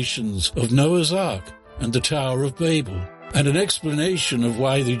illustrations of Noah's Ark and the Tower of Babel, and an explanation of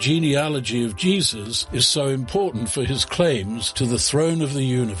why the genealogy of Jesus is so important for his claims to the throne of the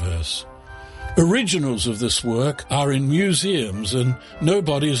universe. Originals of this work are in museums, and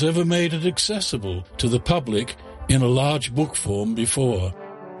nobody has ever made it accessible to the public in a large book form before.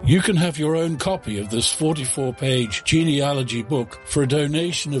 You can have your own copy of this 44-page genealogy book for a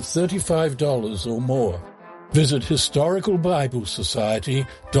donation of $35 or more. Visit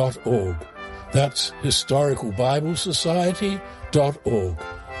historicalbiblesociety.org. That's historicalbiblesociety.org.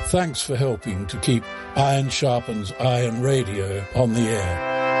 Thanks for helping to keep Iron Sharpens Iron Radio on the air.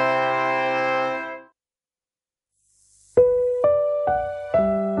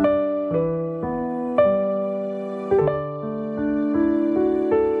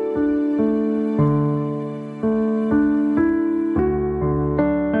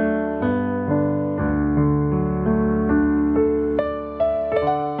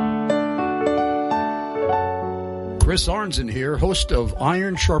 Chris Arnzen here, host of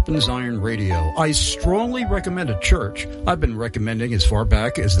Iron Sharpens Iron Radio. I strongly recommend a church I've been recommending as far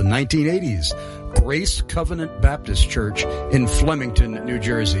back as the 1980s, Grace Covenant Baptist Church in Flemington, New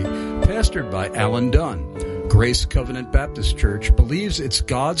Jersey, pastored by Alan Dunn. Grace Covenant Baptist Church believes it's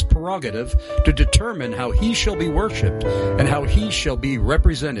God's prerogative to determine how he shall be worshiped and how he shall be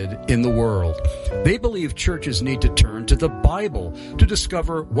represented in the world. They believe churches need to turn to the Bible to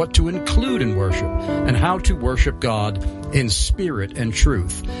discover what to include in worship and how to worship God in spirit and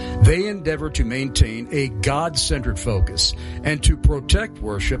truth. They endeavor to maintain a God-centered focus and to protect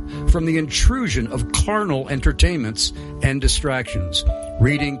worship from the intrusion of carnal entertainments and distractions.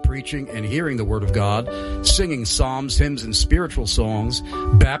 Reading, preaching, and hearing the Word of God, singing psalms, hymns, and spiritual songs,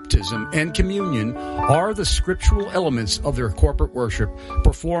 baptism, and communion are the scriptural elements of their corporate worship,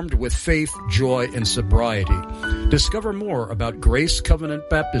 performed with faith, joy, and sobriety. Discover more about Grace Covenant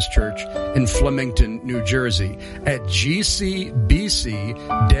Baptist Church in Flemington, New Jersey at gcbc-nj.org.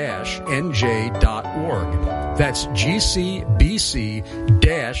 That's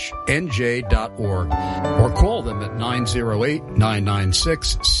gcbc-nj.org. Or call them at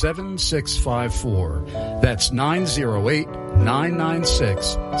 908-996-7654. That's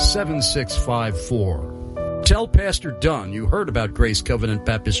 908-996-7654. Tell Pastor Dunn you heard about Grace Covenant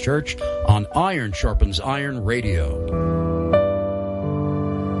Baptist Church on Iron Sharpens Iron Radio.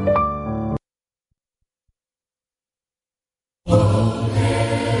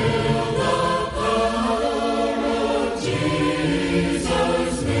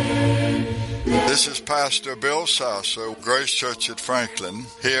 This is Pastor Bill Sasser, Grace Church at Franklin,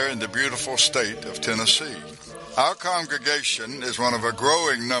 here in the beautiful state of Tennessee. Our congregation is one of a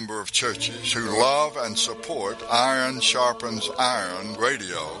growing number of churches who love and support Iron Sharpens Iron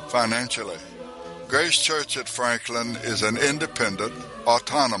Radio financially. Grace Church at Franklin is an independent,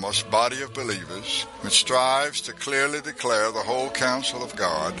 autonomous body of believers which strives to clearly declare the whole counsel of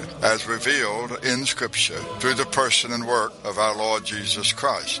God as revealed in Scripture through the person and work of our Lord Jesus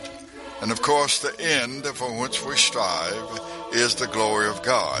Christ. And of course, the end for which we strive is the glory of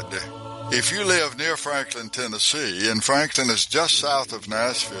God. If you live near Franklin, Tennessee, and Franklin is just south of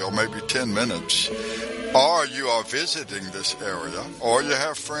Nashville, maybe 10 minutes, or you are visiting this area, or you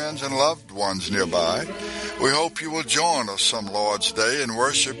have friends and loved ones nearby, we hope you will join us some Lord's Day in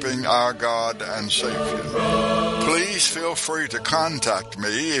worshiping our God and Savior. Please feel free to contact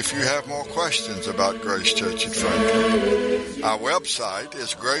me if you have more questions about Grace Church at Franklin. Our website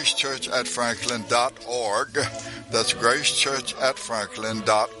is gracechurchatfranklin.org. That's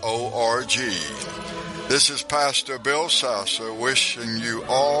gracechurchatfranklin.org. This is Pastor Bill Sasser wishing you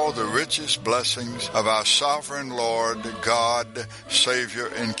all the richest blessings of our sovereign Lord, God, Savior,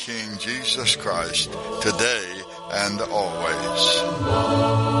 and King Jesus Christ, today and always.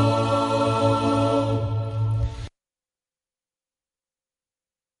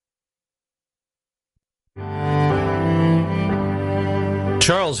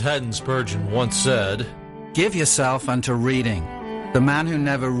 Charles Haddon Spurgeon once said, "Give yourself unto reading. The man who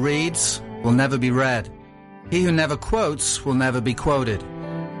never reads will never be read. He who never quotes will never be quoted.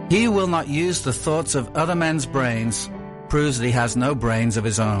 He who will not use the thoughts of other men's brains proves that he has no brains of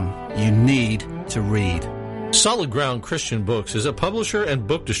his own. You need to read." Solid Ground Christian Books is a publisher and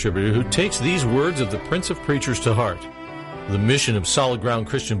book distributor who takes these words of the Prince of Preachers to heart. The mission of Solid Ground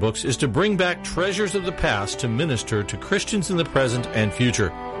Christian Books is to bring back treasures of the past to minister to Christians in the present and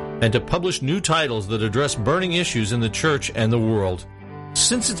future, and to publish new titles that address burning issues in the church and the world.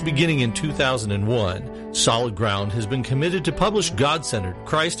 Since its beginning in 2001, Solid Ground has been committed to publish God-centered,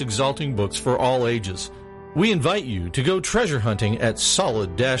 Christ-exalting books for all ages. We invite you to go treasure hunting at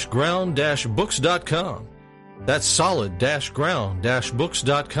solid-ground-books.com. That's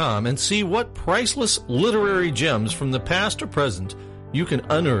solid-ground-books.com, and see what priceless literary gems from the past or present you can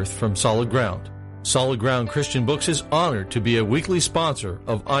unearth from Solid Ground. Solid Ground Christian Books is honored to be a weekly sponsor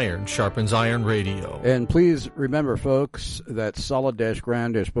of Iron Sharpens Iron Radio. And please remember, folks, that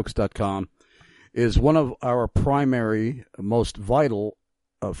solid-ground-books.com is one of our primary, most vital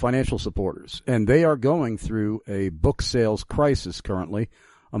financial supporters. And they are going through a book sales crisis currently.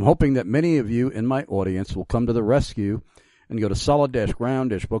 I'm hoping that many of you in my audience will come to the rescue and go to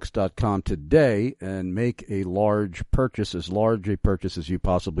solid-ground-books.com today and make a large purchase, as large a purchase as you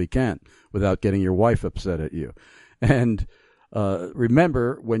possibly can, without getting your wife upset at you. And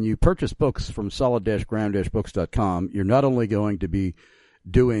remember, when you purchase books from solid-ground-books.com, you're not only going to be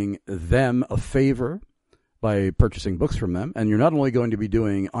doing them a favor by purchasing books from them, and you're not only going to be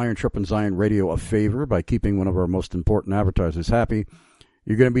doing Iron Sharpens Iron Radio a favor by keeping one of our most important advertisers happy,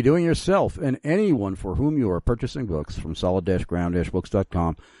 you're going to be doing yourself and anyone for whom you are purchasing books from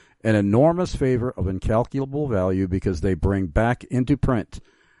solid-ground-books.com an enormous favor of incalculable value, because they bring back into print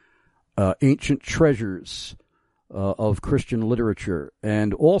ancient treasures of Christian literature,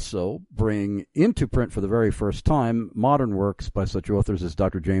 and also bring into print for the very first time modern works by such authors as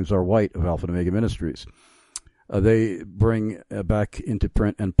Dr. James R. White of Alpha and Omega Ministries. They bring back into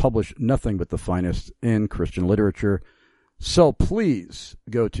print and publish nothing but the finest in Christian literature. So please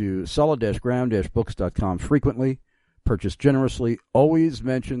go to solid-ground-books.com frequently, purchase generously, always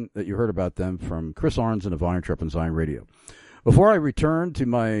mention that you heard about them from Chris Arnzen of Iron Sharpens Iron Radio. Before I return to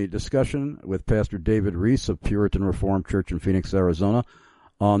my discussion with Pastor David Reece of Puritan Reformed Church in Phoenix, Arizona,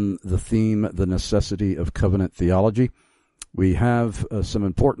 on the theme, The Necessity of Covenant Theology, we have some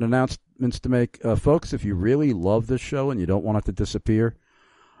important announcements to make. Folks, if you really love this show and you don't want it to disappear,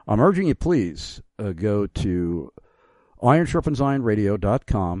 I'm urging you, please go to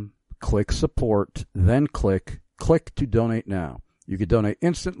IronSharpensIronRadio.com, click support, then click to donate now. You can donate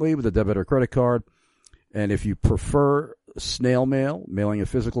instantly with a debit or credit card, and if you prefer snail mail, mailing a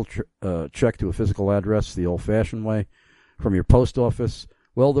physical check to a physical address the old-fashioned way from your post office,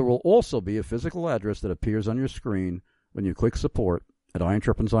 well, there will also be a physical address that appears on your screen when you click support at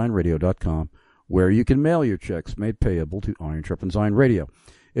IronSharpensIronRadio.com, where you can mail your checks made payable to Iron Sharpens Iron Radio.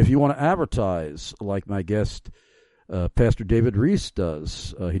 If you want to advertise like my guest Pastor David Reece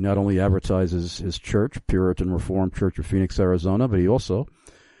does. He not only advertises his church, Puritan Reformed Church of Phoenix, Arizona, but he also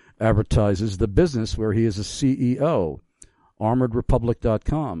advertises the business where he is a CEO,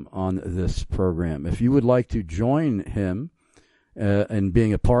 ArmoredRepublic.com, on this program. If you would like to join him in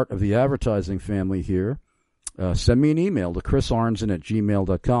being a part of the advertising family here, send me an email to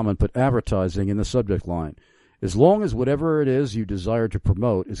chrisarnzen@gmail.com and put advertising in the subject line. As long as whatever it is you desire to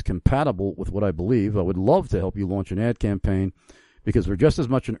promote is compatible with what I believe, I would love to help you launch an ad campaign because we're just as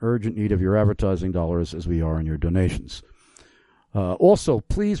much in urgent need of your advertising dollars as we are in your donations. Also,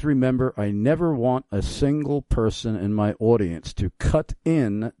 please remember, I never want a single person in my audience to cut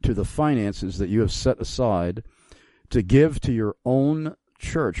in to the finances that you have set aside to give to your own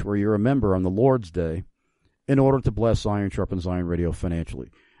church where you're a member on the Lord's Day in order to bless Iron Sharpens Iron Radio financially.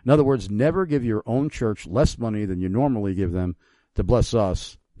 In other words, never give your own church less money than you normally give them to bless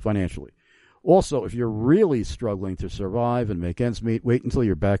us financially. Also, if you're really struggling to survive and make ends meet, wait until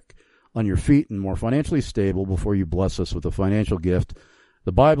you're back on your feet and more financially stable before you bless us with a financial gift.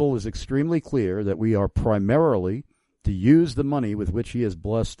 The Bible is extremely clear that we are primarily to use the money with which he has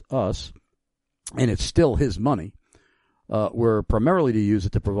blessed us, and it's still his money. We're primarily to use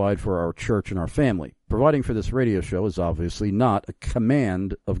it to provide for our church and our family. Providing for this radio show is obviously not a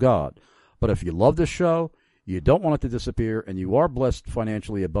command of God. But if you love this show, you don't want it to disappear, and you are blessed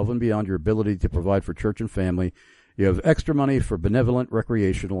financially above and beyond your ability to provide for church and family, you have extra money for benevolent,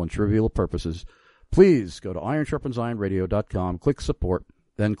 recreational, and trivial purposes, please go to ironsharpensironradio.com, click support,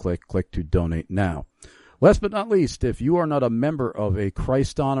 then click to donate now. Last but not least, if you are not a member of a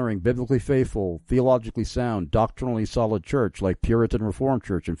Christ-honoring, biblically faithful, theologically sound, doctrinally solid church like Puritan Reformed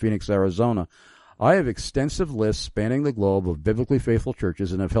Church in Phoenix, Arizona, I have extensive lists spanning the globe of biblically faithful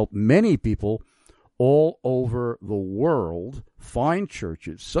churches and have helped many people all over the world find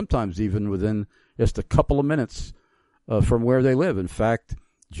churches, sometimes even within just a couple of minutes from where they live. In fact,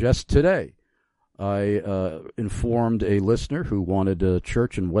 just today, I informed a listener who wanted a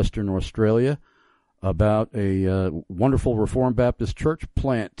church in Western Australia about a wonderful Reformed Baptist church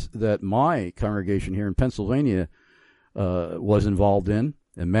plant that my congregation here in Pennsylvania was involved in,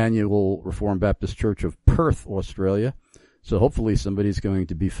 Emmanuel Reformed Baptist Church of Perth, Australia. So hopefully somebody's going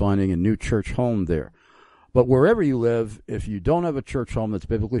to be finding a new church home there. But wherever you live, if you don't have a church home that's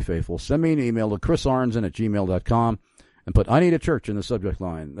biblically faithful, send me an email to chrisarnson@gmail.com and put "I need a church" in the subject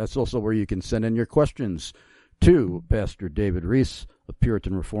line. That's also where you can send in your questions to Pastor David Reece of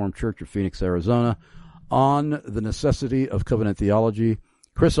Puritan Reformed Church of Phoenix, Arizona, on the necessity of covenant theology.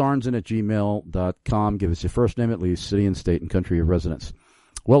 chrisarnson@gmail.com. Give us your first name at least, city and state and country of residence.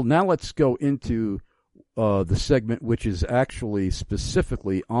 Well, now let's go into the segment which is actually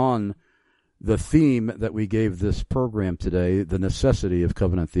specifically on the theme that we gave this program today, the necessity of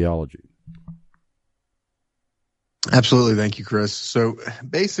covenant theology. Absolutely. Thank you, Chris. So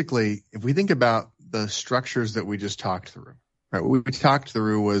basically, if we think about the structures that we just talked through, right, what we talked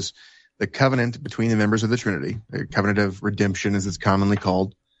through was the covenant between the members of the Trinity, the covenant of redemption, as it's commonly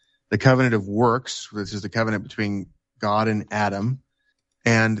called, the covenant of works, which is the covenant between God and Adam,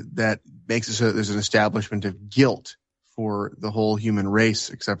 and that makes it so that there's an establishment of guilt for the whole human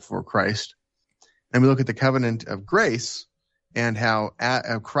race except for Christ. And we look at the covenant of grace and how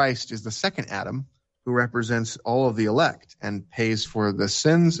Christ is the second Adam who represents all of the elect and pays for the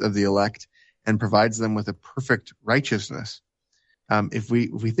sins of the elect and provides them with a perfect righteousness. If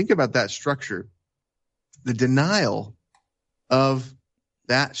we think about that structure, the denial of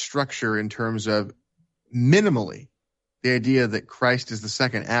that structure in terms of minimally the idea that Christ is the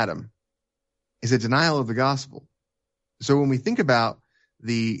second Adam is a denial of the gospel. So when we think about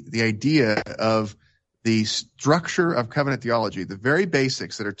the idea of the structure of covenant theology, the very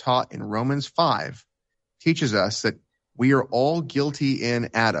basics that are taught in Romans 5 teaches us that we are all guilty in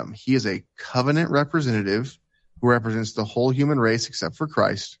Adam. He is a covenant representative who represents the whole human race except for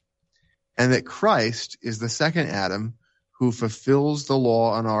Christ, and that Christ is the second Adam who fulfills the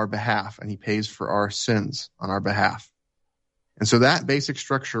law on our behalf, and he pays for our sins on our behalf. And so that basic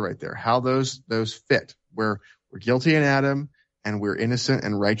structure right there, how those fit, where we're guilty in Adam and we're innocent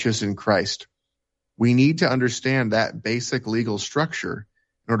and righteous in Christ. We need to understand that basic legal structure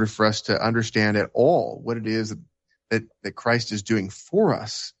in order for us to understand at all what it is that Christ is doing for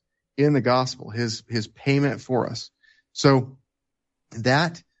us in the gospel, his payment for us. So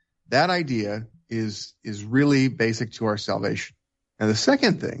that idea is really basic to our salvation. And the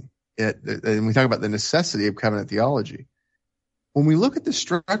second thing, and we talk about the necessity of covenant theology, when we look at the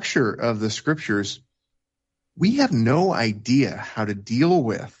structure of the scriptures, we have no idea how to deal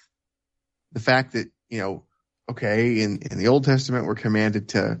with the fact that, in the Old Testament, we're commanded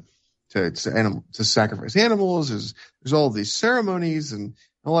to sacrifice animals. There's all these ceremonies and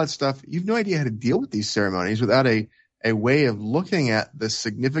all that stuff. You have no idea how to deal with these ceremonies without a way of looking at the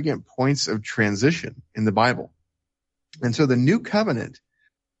significant points of transition in the Bible. And so the new covenant,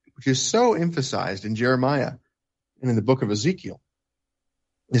 which is so emphasized in Jeremiah and in the book of Ezekiel,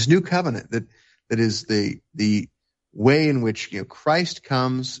 this new covenant that is the way in which Christ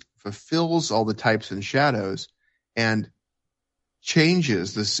comes, fulfills all the types and shadows, and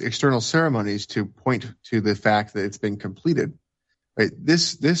changes this external ceremonies to point to the fact that it's been completed. Right?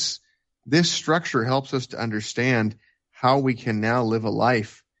 This structure helps us to understand how we can now live a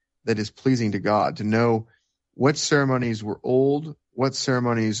life that is pleasing to God, to know what ceremonies were old, what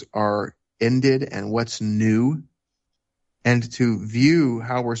ceremonies are ended, and what's new, and to view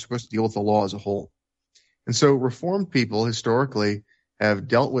how we're supposed to deal with the law as a whole. And so Reformed people historically have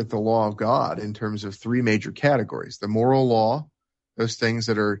dealt with the law of God in terms of three major categories: the moral law, those things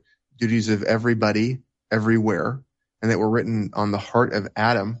that are duties of everybody, everywhere, and that were written on the heart of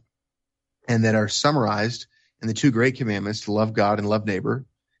Adam, and that are summarized in the two great commandments to love God and love neighbor,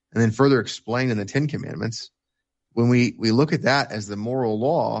 and then further explained in the 10 Commandments. When we look at that as the moral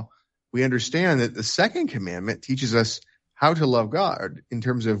law, we understand that the second commandment teaches us how to love God in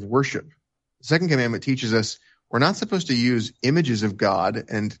terms of worship. The second commandment teaches us we're not supposed to use images of God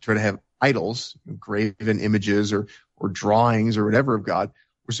and try to have idols, graven images or drawings or whatever of God.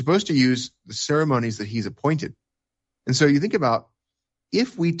 We're supposed to use the ceremonies that he's appointed. And so you think about,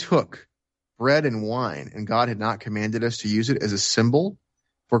 if we took bread and wine and God had not commanded us to use it as a symbol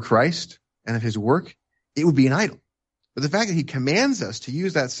for Christ and of his work, it would be an idol. But the fact that he commands us to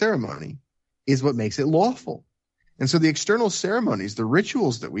use that ceremony is what makes it lawful. And so the external ceremonies, the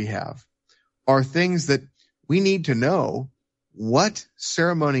rituals that we have, are things that we need to know what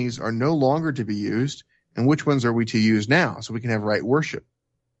ceremonies are no longer to be used and which ones are we to use now so we can have right worship.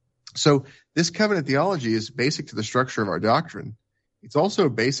 So this covenant theology is basic to the structure of our doctrine. It's also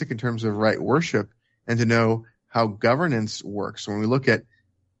basic in terms of right worship and to know how governance works. When we look at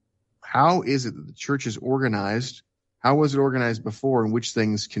how is it that the church is organized, how was it organized before, and which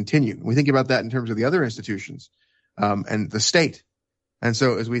things continue? We think about that in terms of the other institutions and the state. And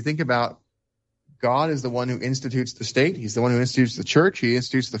so as we think about, God is the one who institutes the state. He's the one who institutes the church. He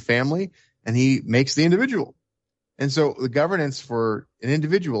institutes the family, and he makes the individual. And so the governance for an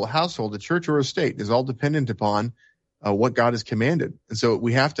individual, a household, a church, or a state is all dependent upon what God has commanded. And so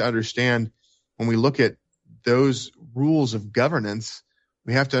we have to understand, when we look at those rules of governance,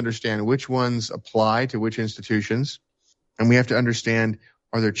 we have to understand which ones apply to which institutions, and we have to understand,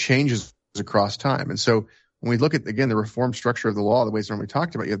 are there changes across time? And so when we look at, again, the reformed structure of the law, the ways normally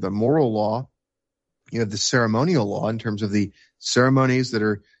talked about, you have the moral law, you have the ceremonial law in terms of the ceremonies that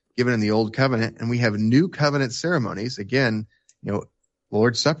are given in the Old Covenant, and we have new covenant ceremonies. Again,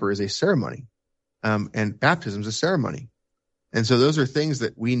 Lord's Supper is a ceremony, and baptism is a ceremony. And so those are things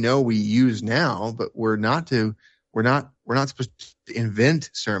that we know we use now, but we're not supposed to invent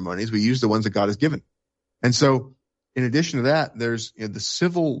ceremonies. We use the ones that God has given. And so in addition to that, there's the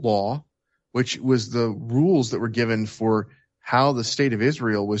civil law, which was the rules that were given for how the state of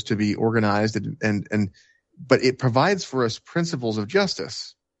Israel was to be organized, but it provides for us principles of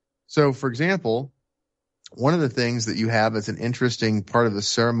justice. So, for example, one of the things that you have as an interesting part of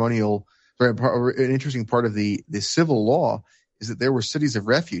the an interesting part of the civil law is that there were cities of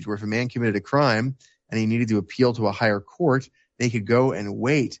refuge where if a man committed a crime and he needed to appeal to a higher court, they could go and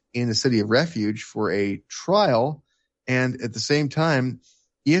wait in the city of refuge for a trial. And at the same time,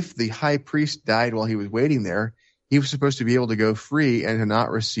 if the high priest died while he was waiting there, he was supposed to be able to go free and to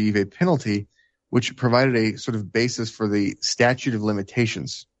not receive a penalty, which provided a sort of basis for the statute of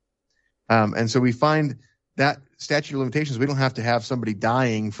limitations. And so we find that statute of limitations, we don't have to have somebody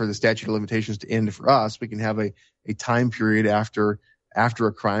dying for the statute of limitations to end for us. We can have a time period after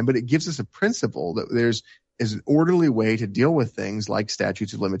a crime, but it gives us a principle that there's an orderly way to deal with things like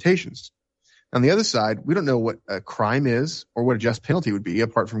statutes of limitations. On the other side, we don't know what a crime is or what a just penalty would be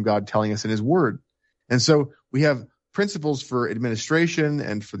apart from God telling us in his word. And so we have principles for administration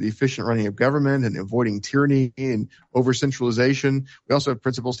and for the efficient running of government and avoiding tyranny and over-centralization. We also have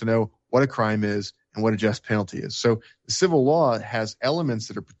principles to know what a crime is and what a just penalty is. So the civil law has elements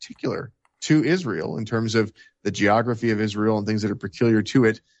that are particular to Israel in terms of the geography of Israel and things that are peculiar to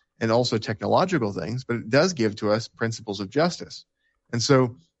it, and also technological things, but it does give to us principles of justice. And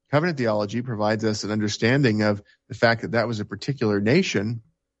so covenant theology provides us an understanding of the fact that that was a particular nation,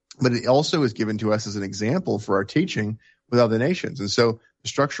 but it also is given to us as an example for our teaching with other nations. And so the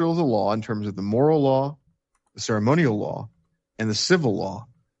structure of the law in terms of the moral law, the ceremonial law, and the civil law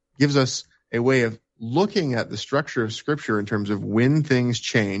gives us a way of looking at the structure of Scripture in terms of when things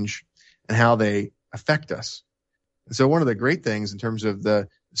change and how they affect us. And so one of the great things in terms of the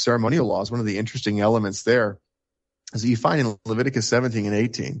ceremonial laws, one of the interesting elements there is that you find in Leviticus 17 and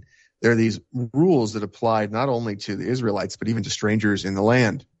 18, there are these rules that applied not only to the Israelites, but even to strangers in the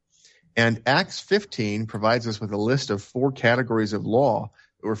land. And Acts 15 provides us with a list of 4 categories of law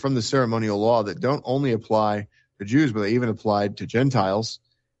that were from the ceremonial law that don't only apply to Jews, but they even applied to Gentiles.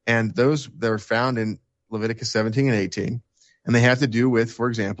 And those that are found in Leviticus 17 and 18. And they have to do with, for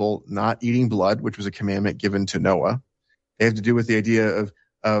example, not eating blood, which was a commandment given to Noah. They have to do with the idea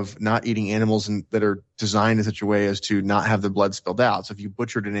of not eating animals that are designed in such a way as to not have the blood spilled out. So if you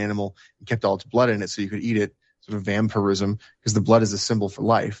butchered an animal and kept all its blood in it so you could eat it, sort of vampirism, because the blood is a symbol for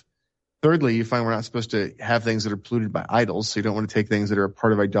life. Thirdly, you find we're not supposed to have things that are polluted by idols. So you don't want to take things that are a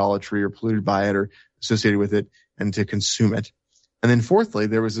part of idolatry or polluted by it or associated with it and to consume it. And then fourthly,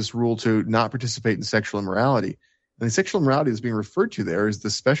 there was this rule to not participate in sexual immorality. And the sexual immorality that's being referred to there is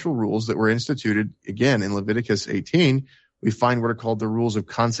the special rules that were instituted, again, in Leviticus 18. We find what are called the rules of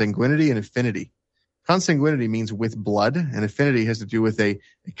consanguinity and affinity. Consanguinity means with blood, and affinity has to do with a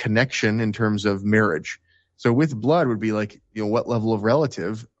connection in terms of marriage. So with blood would be like, what level of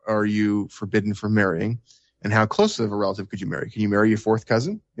relative are you forbidden from marrying, and how close of a relative could you marry? Can you marry your fourth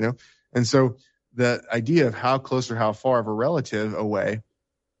cousin? And so the idea of how close or how far of a relative away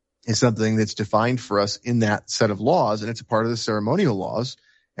is something that's defined for us in that set of laws, and it's a part of the ceremonial laws.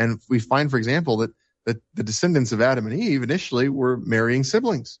 And we find, for example, that the descendants of Adam and Eve initially were marrying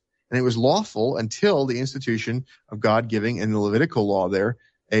siblings, and it was lawful until the institution of God giving in the Levitical law there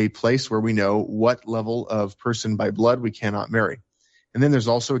a place where we know what level of person by blood we cannot marry. And then there's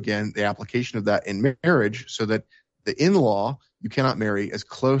also, again, the application of that in marriage, so that the in-law you cannot marry as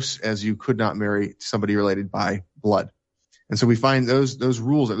close as you could not marry somebody related by blood. And so we find those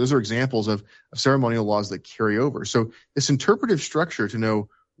rules, those are examples of ceremonial laws that carry over. So this interpretive structure to know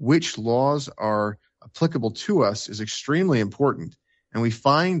which laws are applicable to us is extremely important. And we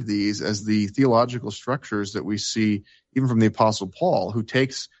find these as the theological structures that we see even from the Apostle Paul, who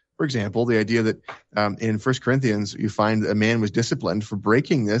takes, for example, the idea that in 1 Corinthians, you find a man was disciplined for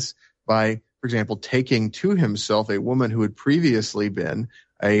breaking this by, for example, taking to himself a woman who had previously been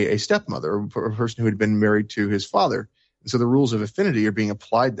a stepmother, or a person who had been married to his father. And so the rules of affinity are being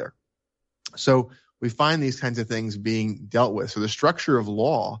applied there. So we find these kinds of things being dealt with. So the structure of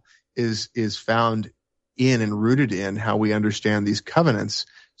law is found in and rooted in how we understand these covenants.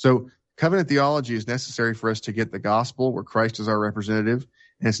 So covenant theology is necessary for us to get the gospel where Christ is our representative,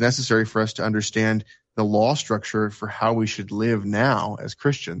 and it's necessary for us to understand the law structure for how we should live now as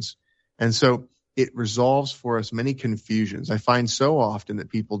Christians. And so it resolves for us many confusions. I find so often that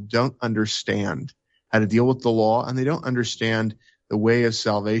people don't understand how to deal with the law, and they don't understand the way of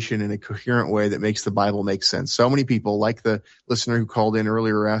salvation in a coherent way that makes the Bible make sense. So many people, like the listener who called in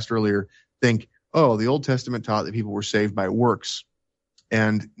earlier or asked earlier, think, oh, the Old Testament taught that people were saved by works,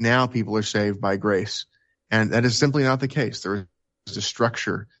 and now people are saved by grace. And that is simply not the case. There is a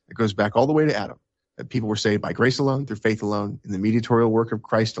structure that goes back all the way to Adam, that people were saved by grace alone, through faith alone, in the mediatorial work of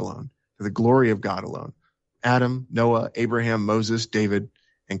Christ alone, to the glory of God alone. Adam, Noah, Abraham, Moses, David,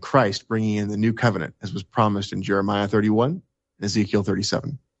 and Christ bringing in the new covenant, as was promised in Jeremiah 31 and Ezekiel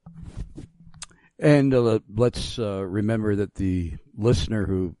 37. And let's remember that the listener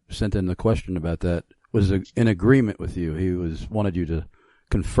who sent in the question about that was in agreement with you. He wanted you to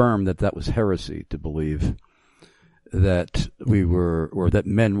confirm that was heresy to believe that we were, or that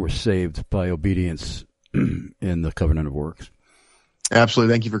men were saved by obedience in the covenant of works.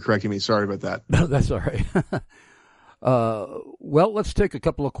 Absolutely. Thank you for correcting me. Sorry about that. No, that's all right. Well, let's take a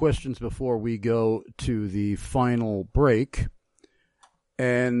couple of questions before we go to the final break.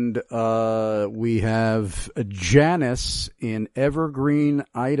 And we have Janice in Evergreen,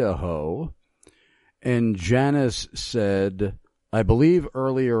 Idaho. And Janice said, I believe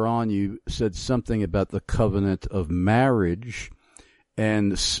earlier on you said something about the covenant of marriage.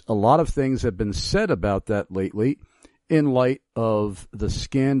 And a lot of things have been said about that lately in light of the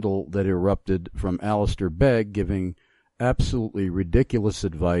scandal that erupted from Alistair Begg giving absolutely ridiculous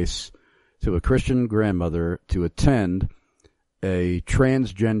advice to a Christian grandmother to attend a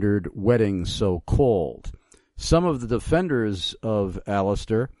transgendered wedding, so-called. Some of the defenders of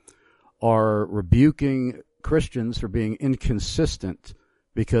Alistair are rebuking Christians for being inconsistent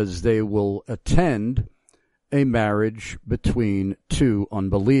because they will attend a marriage between two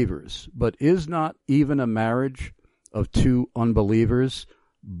unbelievers. But is not even a marriage of two unbelievers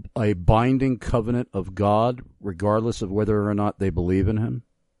a binding covenant of God, regardless of whether or not they believe in him?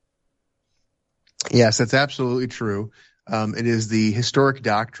 Yes, that's absolutely true. It is the historic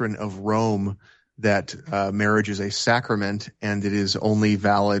doctrine of Rome that marriage is a sacrament, and it is only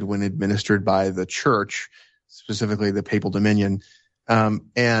valid when administered by the church, specifically the papal dominion.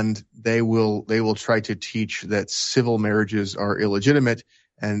 And they will try to teach that civil marriages are illegitimate,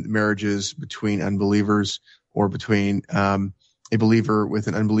 and marriages between unbelievers or between a believer with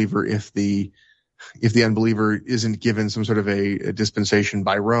an unbeliever, if the unbeliever isn't given some sort of a dispensation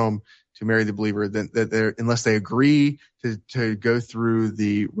by Rome to marry the believer, then that unless they agree to go through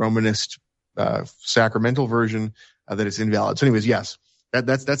the Romanist sacramental version, that it's invalid. So anyways, yes,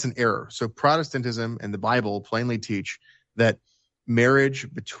 that's an error. So Protestantism and the Bible plainly teach that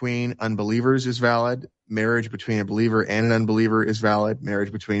marriage between unbelievers is valid, marriage between a believer and an unbeliever is valid,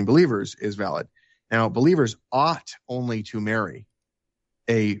 marriage between believers is valid. Now, believers ought only to marry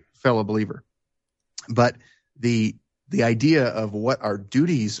a fellow believer, but the idea of what our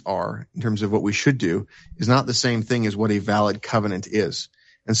duties are in terms of what we should do is not the same thing as what a valid covenant is.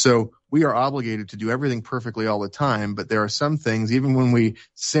 And so we are obligated to do everything perfectly all the time, but there are some things, even when we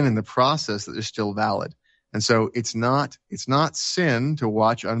sin in the process, that are still valid. And so it's not sin to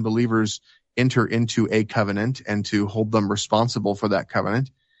watch unbelievers enter into a covenant and to hold them responsible for that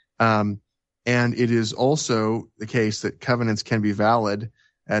covenant. And it is also the case that covenants can be valid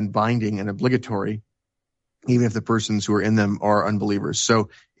and binding and obligatory, even if the persons who are in them are unbelievers. So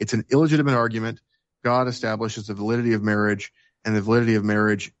it's an illegitimate argument. God establishes the validity of marriage, and the validity of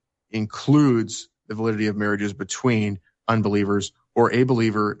marriage includes the validity of marriages between unbelievers or a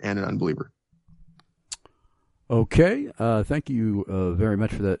believer and an unbeliever. Okay, thank you very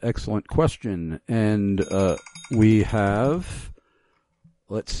much for that excellent question. And we have,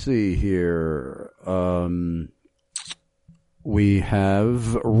 let's see here, we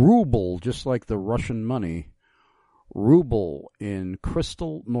have ruble, just like the Russian money, ruble in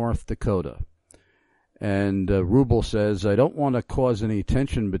Crystal, North Dakota. And Ruble says, I don't want to cause any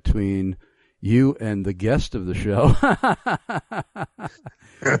tension between you and the guest of the show.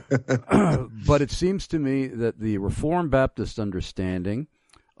 But it seems to me that the Reformed Baptist understanding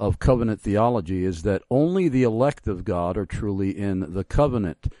of covenant theology is that only the elect of God are truly in the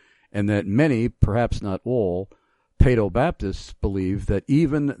covenant, and that many, perhaps not all, Paedo-Baptists believe that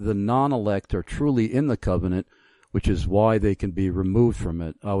even the non-elect are truly in the covenant, which is why they can be removed from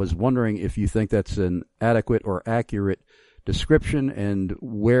it. I was wondering if you think that's an adequate or accurate description, and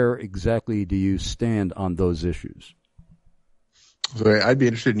where exactly do you stand on those issues? So I'd be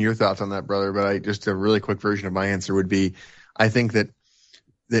interested in your thoughts on that, brother, but just a really quick version of my answer would be, I think that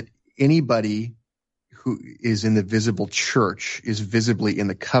anybody who is in the visible church is visibly in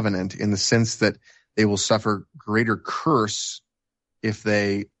the covenant, in the sense that they will suffer greater curse if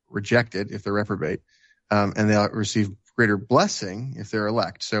they reject it, if they're reprobate, and they'll receive greater blessing if they're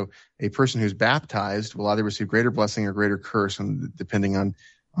elect. So a person who's baptized will either receive greater blessing or greater curse, depending on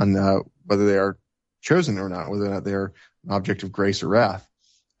whether they are chosen or not, whether or not they're an object of grace or wrath.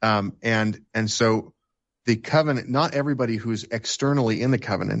 And so the covenant, not everybody who's externally in the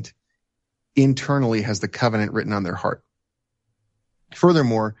covenant internally has the covenant written on their heart.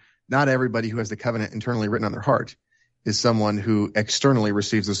 Furthermore, not everybody who has the covenant internally written on their heart is someone who externally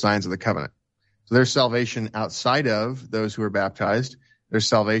receives the signs of the covenant. So there's salvation outside of those who are baptized. There's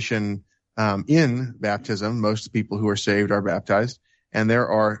salvation in baptism. Most people who are saved are baptized. And there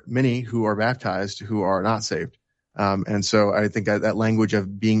are many who are baptized who are not saved. And so I think that language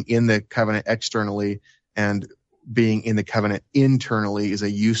of being in the covenant externally and being in the covenant internally is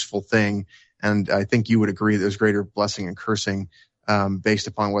a useful thing. And I think you would agree that there's greater blessing and cursing based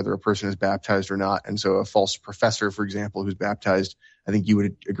upon whether a person is baptized or not. And so a false professor, for example, who's baptized, I think you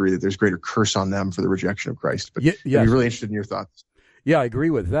would agree that there's greater curse on them for the rejection of Christ. But yes. I'd be really interested in your thoughts. Yeah, I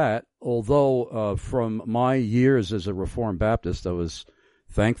agree with that. Although from my years as a Reformed Baptist, I was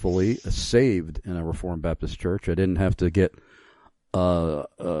thankfully saved in a Reformed Baptist church. I didn't have to get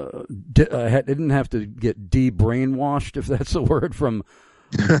didn't have to get de-brainwashed, if that's a word, from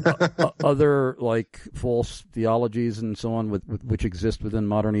other like false theologies and so on, which exist within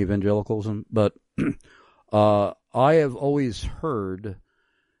modern evangelicalism. But I have always heard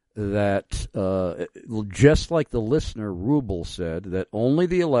that just like the listener Rubel said, that only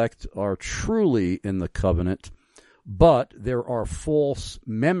the elect are truly in the covenant, but there are false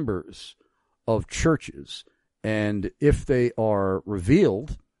members of churches, and if they are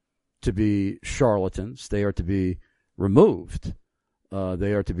revealed to be charlatans, they are to be removed.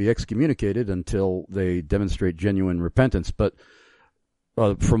 They are to be excommunicated until they demonstrate genuine repentance. But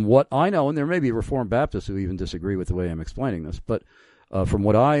from what I know, and there may be Reformed Baptists who even disagree with the way I'm explaining this, but from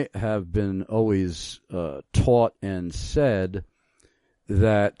what I have been always taught and said,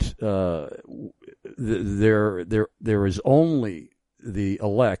 that there is only the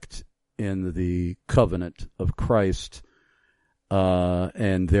elect in the covenant of Christ,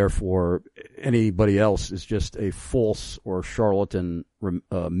 and therefore anybody else is just a false or charlatan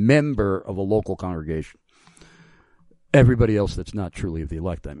member of a local congregation. Everybody else that's not truly of the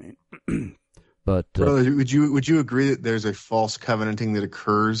elect, I mean. But brother, would you agree that there's a false covenanting that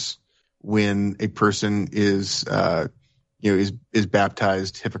occurs when a person is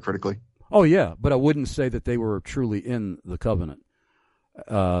baptized hypocritically? Oh yeah, but I wouldn't say that they were truly in the covenant.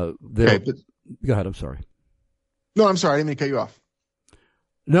 Okay, but go ahead. I'm sorry. No, I'm sorry. I didn't mean to cut you off.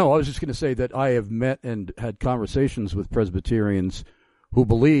 No, I was just going to say that I have met and had conversations with Presbyterians who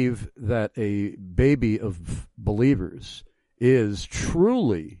believe that a baby of believers is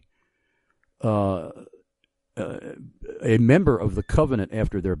truly a member of the covenant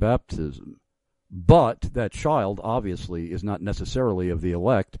after their baptism. But that child, obviously, is not necessarily of the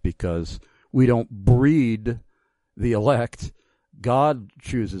elect, because we don't breed the elect. God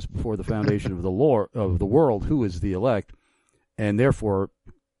chooses before the foundation of the world who is the elect, and therefore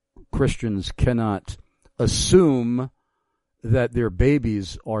Christians cannot assume that their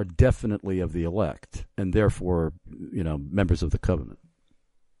babies are definitely of the elect, and therefore, members of the covenant.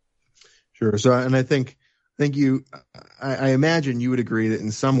 Sure. So, and I think I imagine you would agree that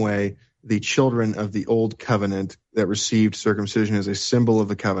in some way the children of the old covenant that received circumcision as a symbol of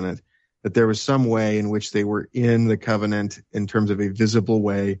the covenant, that there was some way in which they were in the covenant in terms of a visible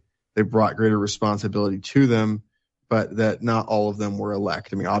way. They brought greater responsibility to them, but that not all of them were elect.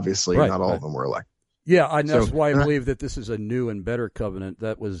 I mean, obviously, not all of them were elect. Yeah, and that's why I believe that this is a new and better covenant.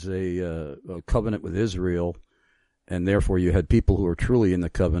 That was a covenant with Israel, and therefore you had people who were truly in the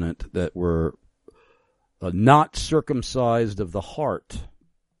covenant that were not circumcised of the heart,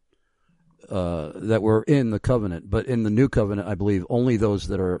 that were in the covenant. But in the new covenant, I believe only those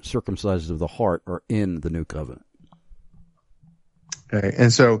that are circumcised of the heart are in the new covenant. Okay,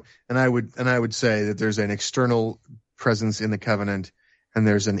 and I would say that there's an external presence in the covenant, and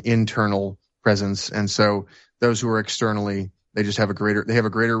there's an internal presence, and so those who are externally, they have a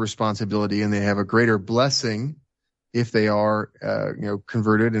greater responsibility, and they have a greater blessing if they are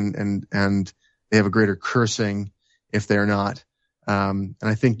converted, and they have a greater cursing if they're not. And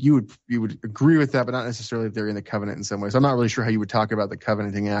I think you would agree with that, but not necessarily if they're in the covenant in some ways. I'm not really sure how you would talk about the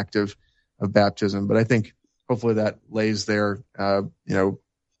covenanting act of baptism, but I think hopefully that lays there, kind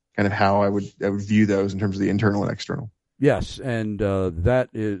of how I would view those in terms of the internal and external. Yes, and that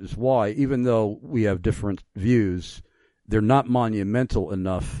is why, even though we have different views, they're not monumental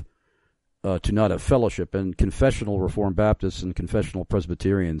enough to not have fellowship. And confessional Reformed Baptists and confessional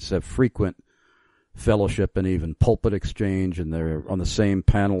Presbyterians have frequent fellowship and even pulpit exchange, and they're on the same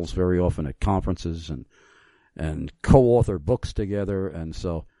panels very often at conferences and co-author books together. And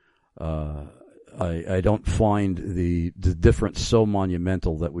so I don't find the difference so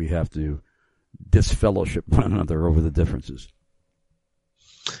monumental that we have to disfellowship one another over the differences.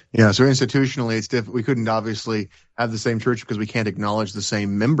 Yeah, so institutionally, it's different. We couldn't obviously have the same church because we can't acknowledge the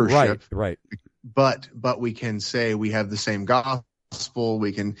same membership. Right. But we can say we have the same gospel.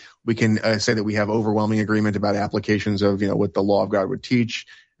 We can say that we have overwhelming agreement about applications of what the law of God would teach.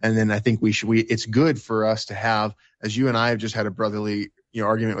 And then I think it's good for us to have, as you and I have just had a brotherly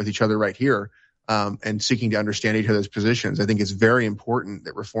argument with each other right here, and seeking to understand each other's positions. I think it's very important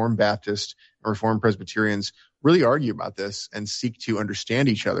that Reformed Baptists and Reformed Presbyterians really argue about this and seek to understand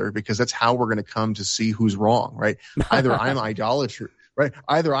each other, because that's how we're going to come to see who's wrong, right? Either I'm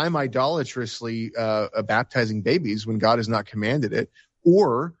idolatrously baptizing babies when God has not commanded it,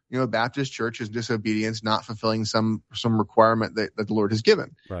 or a Baptist church is disobedience, not fulfilling some requirement that the Lord has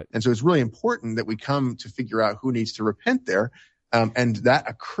given. Right. And so it's really important that we come to figure out who needs to repent there. And that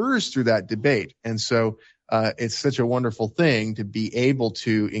occurs through that debate. And so it's such a wonderful thing to be able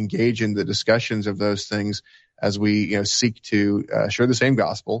to engage in the discussions of those things as we seek to share the same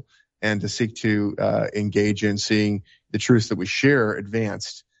gospel, and to seek to engage in seeing the truths that we share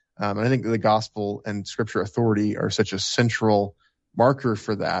advanced. And I think the gospel and scripture authority are such a central marker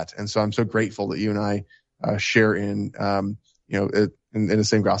for that. And so I'm so grateful that you and I share in the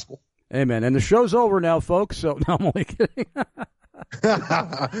same gospel. Amen. And the show's over now, folks. So no, I'm only kidding.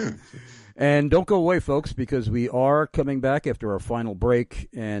 And don't go away, folks, because we are coming back after our final break.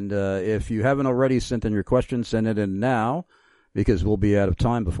 And if you haven't already sent in your questions, send it in now, because we'll be out of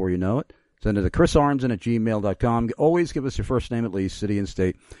time before you know it. Send it to chrisarnson@gmail.com. Always give us your first name, at least, city and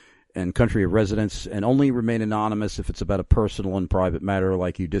state, and country of residence, and only remain anonymous if it's about a personal and private matter,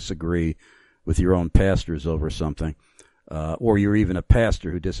 like you disagree with your own pastors over something. Or you're even a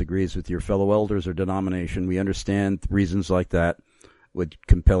pastor who disagrees with your fellow elders or denomination. We understand reasons like that would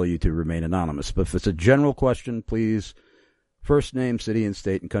compel you to remain anonymous. But if it's a general question, please, first name, city and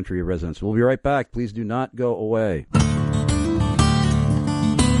state, and country of residence. We'll be right back. Please do not go away.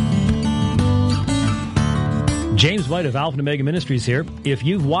 James White of Alpha and Omega Ministries here. If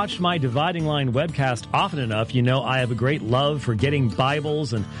you've watched my Dividing Line webcast often enough, you know I have a great love for getting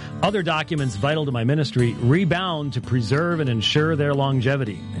Bibles and other documents vital to my ministry rebound to preserve and ensure their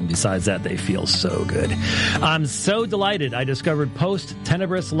longevity. And besides that, they feel so good. I'm so delighted I discovered Post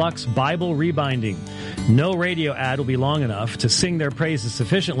Tenebris Lux Bible Rebinding. No radio ad will be long enough to sing their praises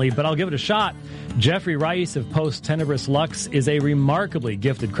sufficiently, but I'll give it a shot. Jeffrey Reece of Post Tenebris Lux is a remarkably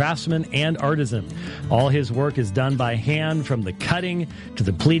gifted craftsman and artisan. All his work is done by hand, from the cutting to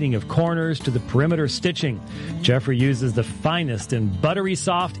the pleating of corners to the perimeter stitching. Jeffrey uses the finest and buttery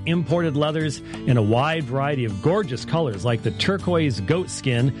soft imported leathers in a wide variety of gorgeous colors, like the turquoise goat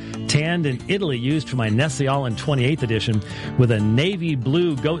skin tanned in Italy used for my Nestle-Aland 28th edition, with a navy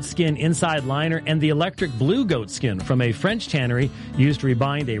blue goat skin inside liner, and the electric blue goat skin from a French tannery used to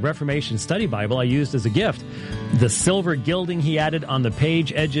rebind a Reformation study Bible I used as a gift. The silver gilding he added on the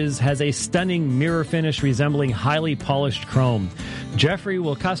page edges has a stunning mirror finish resembling highly polished chrome. Jeffrey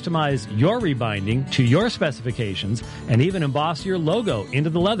will customize your rebinding to your specifications and even emboss your logo into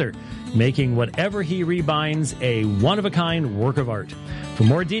the leather, making whatever he rebinds a one-of-a-kind work of art. For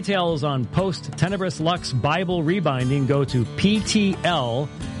more details on Post Tenebris Lux Bible Rebinding, go to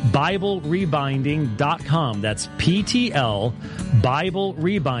PTLBibleRebinding.com. That's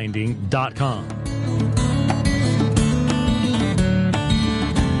PTLBibleRebinding.com.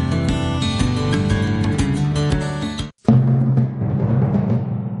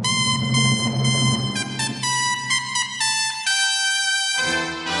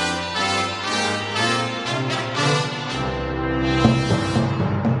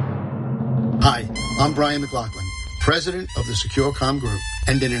 I'm Brian McLaughlin, president of the SecureCom Group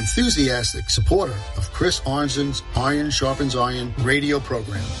and an enthusiastic supporter of Chris Arnzen's Iron Sharpens Iron radio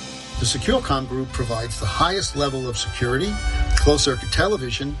program. The SecureCom Group provides the highest level of security, closed-circuit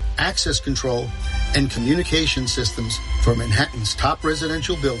television, access control, and communication systems for Manhattan's top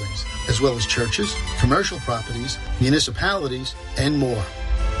residential buildings, as well as churches, commercial properties, municipalities, and more.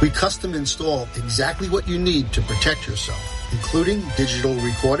 We custom install exactly what you need to protect yourself, including digital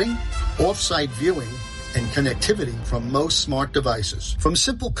recording, off-site viewing, and connectivity from most smart devices. From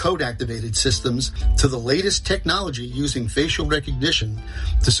simple code-activated systems to the latest technology using facial recognition,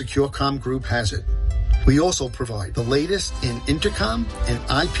 the SecureCom Group has it. We also provide the latest in intercom and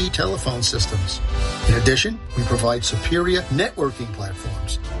IP telephone systems. In addition, we provide superior networking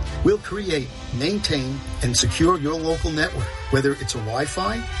platforms. We'll create, maintain, and secure your local network. Whether it's a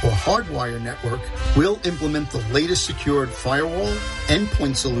Wi-Fi or hardwire network, we'll implement the latest secured firewall,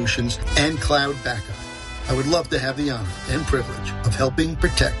 endpoint solutions, and cloud backup. I would love to have the honor and privilege of helping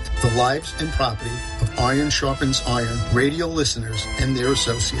protect the lives and property of Iron Sharpens Iron radio listeners and their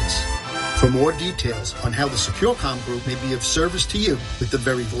associates. For more details on how the SecureCom Group may be of service to you with the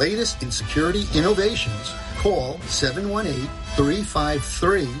very latest in security innovations, call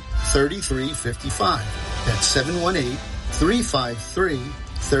 718-353-3355. That's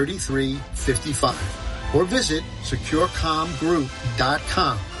 718-353-3355. Or visit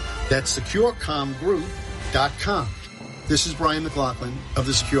SecureComGroup.com. That's SecureComGroup.com. This is Brian McLaughlin of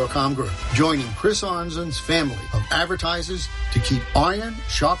the SecureCom Group, joining Chris Arnzen's family of advertisers to keep Iron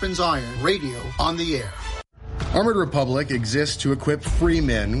Sharpens Iron radio on the air. Armored Republic exists to equip free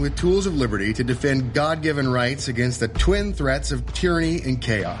men with tools of liberty to defend God-given rights against the twin threats of tyranny and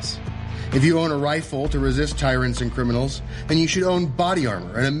chaos. If you own a rifle to resist tyrants and criminals, then you should own body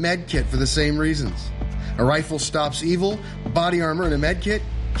armor and a med kit for the same reasons. A rifle stops evil, body armor and a med kit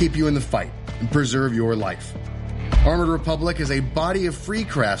keep you in the fight and preserve your life. Armored Republic is a body of free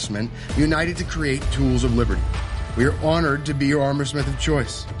craftsmen united to create tools of liberty. We are honored to be your armorsmith of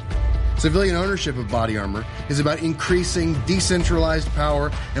choice. Civilian ownership of body armor is about increasing decentralized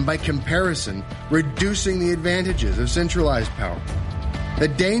power and, by comparison, reducing the advantages of centralized power. The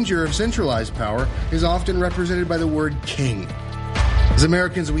danger of centralized power is often represented by the word king. As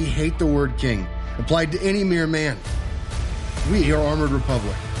Americans, we hate the word king, applied to any mere man. We are Armored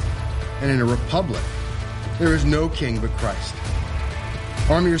Republic. And in a republic, there is no king but Christ.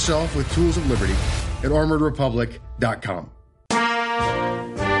 Arm yourself with tools of liberty at armoredrepublic.com.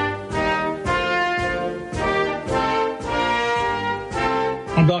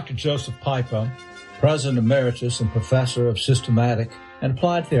 I'm Dr. Joseph Pipa, President Emeritus and Professor of Systematic and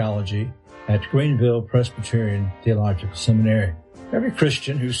Applied Theology at Greenville Presbyterian Theological Seminary. Every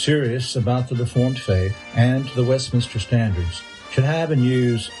Christian who's serious about the Reformed faith and the Westminster Standards should have and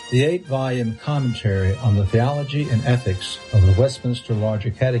use the 8-volume commentary on the theology and ethics of the Westminster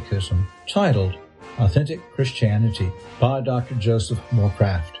Larger Catechism titled Authentic Christianity by Dr. Joseph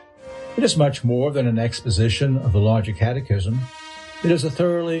Moorcraft. It is much more than an exposition of the Larger Catechism. It is a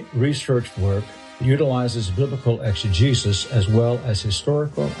thoroughly researched work that utilizes biblical exegesis as well as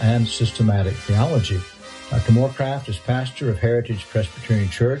historical and systematic theology. Dr. Moorcraft is pastor of Heritage Presbyterian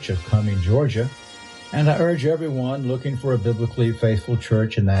Church of Cumming, Georgia, and I urge everyone looking for a biblically faithful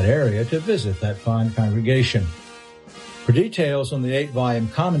church in that area to visit that fine congregation. For details on the 8-volume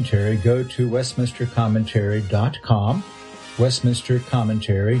commentary, go to westminstercommentary.com,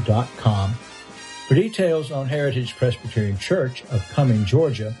 westminstercommentary.com. For details on Heritage Presbyterian Church of Cumming,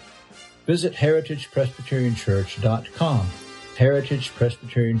 Georgia, visit heritagepresbyterianchurch.com,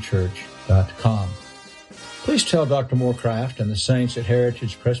 heritagepresbyterianchurch.com. Please tell Dr. Moorcraft and the saints at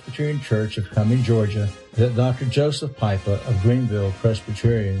Heritage Presbyterian Church of Cumming, Georgia, that Dr. Joseph Pipa of Greenville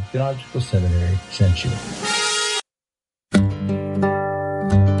Presbyterian Theological Seminary sent you.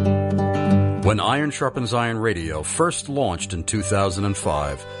 When Iron Sharpens Iron Radio first launched in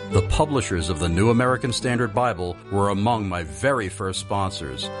 2005, the publishers of the New American Standard Bible were among my very first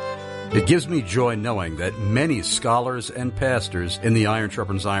sponsors. It gives me joy knowing that many scholars and pastors in the Iron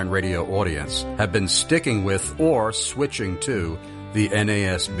Sharpens Iron Radio audience have been sticking with or switching to the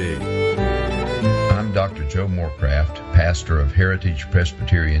NASB. I'm Dr. Joe Moorcraft, pastor of Heritage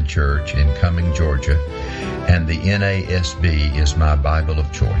Presbyterian Church in Cumming, Georgia, and the NASB is my Bible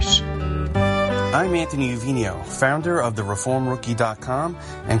of choice. I'm Anthony Uvinio, founder of the ReformRookie.com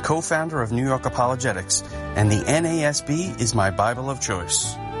and co-founder of New York Apologetics, and the NASB is my Bible of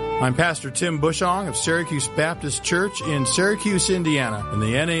choice. I'm Pastor Tim Bushong of Syracuse Baptist Church in Syracuse, Indiana, and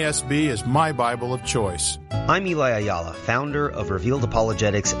the NASB is my Bible of choice. I'm Eli Ayala, founder of Revealed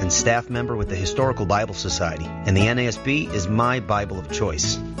Apologetics and staff member with the Historical Bible Society, and the NASB is my Bible of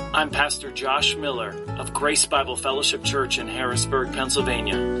choice. I'm Pastor Josh Miller of Grace Bible Fellowship Church in Harrisburg,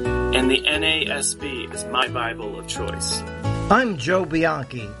 Pennsylvania, and the NASB is my Bible of choice. I'm Joe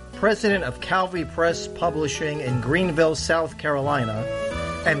Bianchi, president of Calvary Press Publishing in Greenville, South Carolina,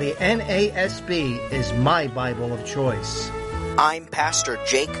 and the NASB is my Bible of choice. I'm Pastor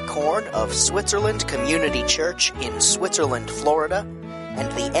Jake Korn of Switzerland Community Church in Switzerland, Florida,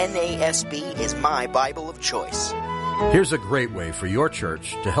 and the NASB is my Bible of choice. Here's a great way for your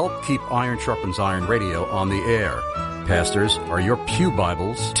church to help keep Iron Sharpens Iron Radio on the air. Pastors, are your pew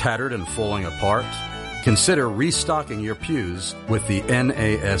Bibles tattered and falling apart? Consider restocking your pews with the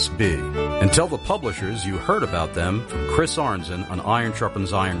NASB. And tell the publishers you heard about them from Chris Arnzen on Iron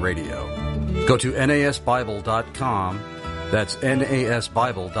Sharpens Iron Radio. Go to nasbible.com. That's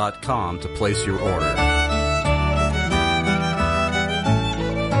nasbible.com to place your order.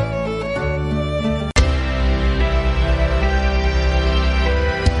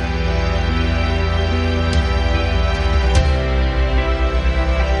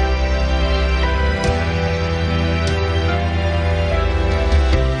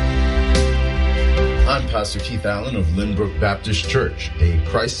 Pastor Keith Allen of Lynbrook Baptist Church, a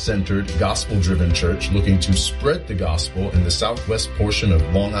Christ-centered, gospel-driven church looking to spread the gospel in the southwest portion of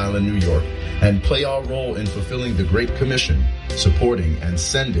Long Island, New York, and play our role in fulfilling the Great Commission, supporting and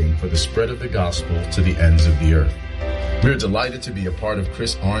sending for the spread of the gospel to the ends of the earth. We're delighted to be a part of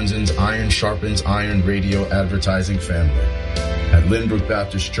Chris Arnzen's Iron Sharpens Iron Radio advertising family. At Lynbrook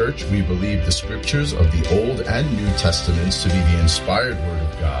Baptist Church, we believe the scriptures of the Old and New Testaments to be the inspired Word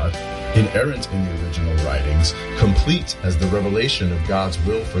of God, inerrant in the original writings, complete as the revelation of God's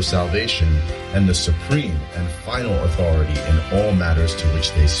will for salvation, and the supreme and final authority in all matters to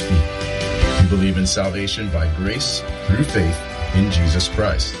which they speak. We believe in salvation by grace through faith in Jesus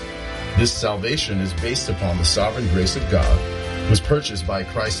Christ. This salvation is based upon the sovereign grace of God, was purchased by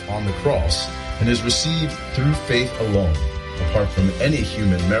Christ on the cross, and is received through faith alone, apart from any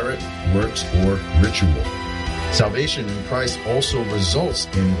human merit, works, or ritual. Salvation in Christ also results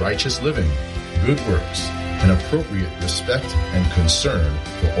in righteous living, good works, and appropriate respect and concern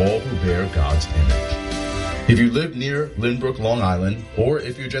for all who bear God's image. If you live near Lynbrook, Long Island, or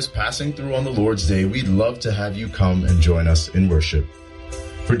if you're just passing through on the Lord's Day, we'd love to have you come and join us in worship.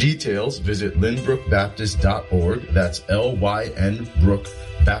 For details, visit lynbrookbaptist.org. That's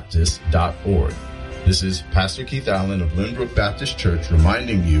lynbrookbaptist.org. This is Pastor Keith Allen of Lynbrook Baptist Church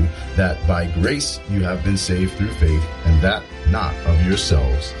reminding you that by grace you have been saved through faith, and that not of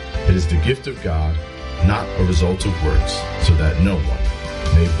yourselves. It is the gift of God, not a result of works, so that no one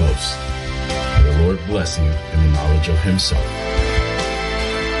may boast. May the Lord bless you in the knowledge of Himself.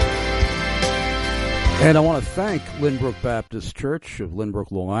 And I want to thank Lynbrook Baptist Church of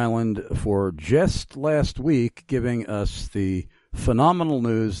Lynbrook, Long Island, for just last week giving us the phenomenal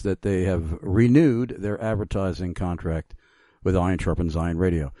news that they have renewed their advertising contract with Iron Sharpens Iron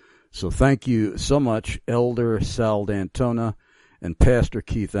Radio. So thank you so much, Elder Sal D'Antona and Pastor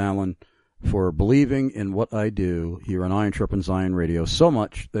Keith Allen, for believing in what I do here on Iron Sharpens Iron Radio so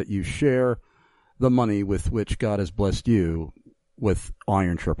much that you share the money with which God has blessed you with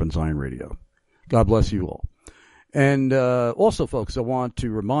Iron Sharpens Iron Radio. God bless you all. And also, folks, I want to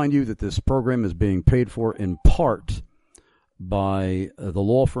remind you that this program is being paid for in part by the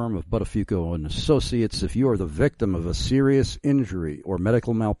law firm of Buttafuoco and Associates. If you are the victim of a serious injury or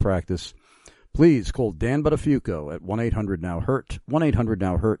medical malpractice, please call Dan Buttafuoco at 1-800-NOW-HURT,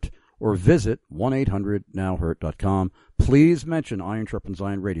 1-800-NOW-HURT, or visit 1-800-NOW-HURT.com. Please mention Iron Sharpens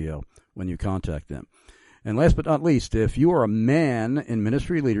Iron Radio when you contact them. And last but not least, if you are a man in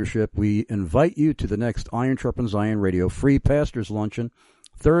ministry leadership, we invite you to the next Iron Sharpens Iron Radio free pastors luncheon,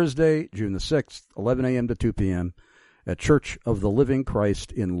 Thursday, June the 6th, 11 a.m. to 2 p.m. at Church of the Living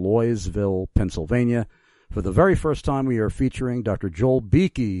Christ in Loysville, Pennsylvania. For the very first time, we are featuring Dr. Joel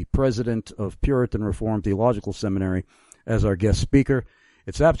Beakey, president of Puritan Reformed Theological Seminary, as our guest speaker.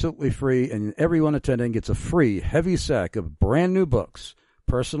 It's absolutely free, and everyone attending gets a free heavy sack of brand new books,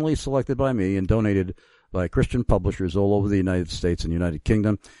 personally selected by me and donated by Christian publishers all over the United States and United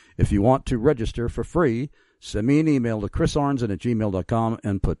Kingdom. If you want to register for free, send me an email to chrisarnson@gmail.com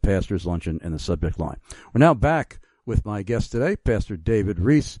and put Pastor's Luncheon in the subject line. We're now back with my guest today, Pastor David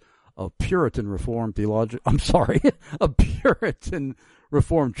Reece of Puritan Reformed of Puritan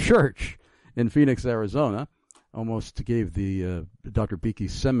Reformed Church in Phoenix, Arizona. Almost gave the Dr. Beakey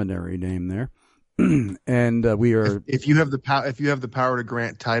Seminary name there. And we are. If you have the power to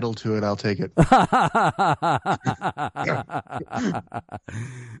grant title to it, I'll take it.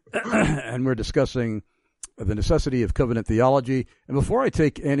 And we're discussing the necessity of covenant theology. And before I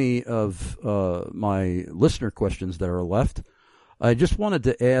take any of my listener questions that are left, I just wanted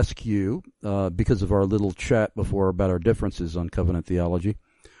to ask you, because of our little chat before about our differences on covenant theology,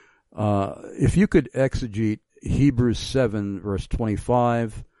 if you could exegete Hebrews 7, verse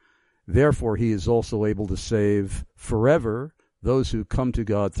 25. Therefore, he is also able to save forever those who come to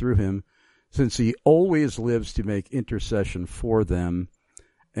God through him, since he always lives to make intercession for them.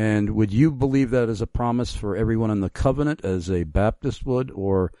 And would you believe that as a promise for everyone in the covenant, as a Baptist would,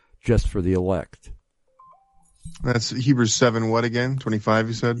 or just for the elect? That's Hebrews 7, what again? 25,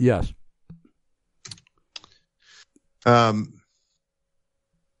 you said? Yes.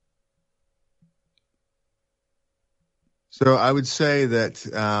 So I would say that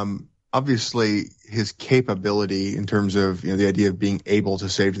obviously his capability in terms of the idea of being able to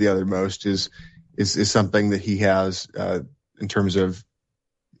save the uttermost is something that he has in terms of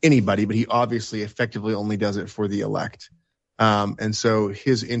anybody, but he obviously effectively only does it for the elect. And so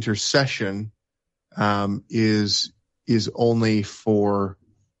his intercession is only for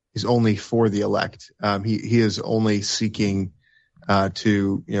the elect. He is only seeking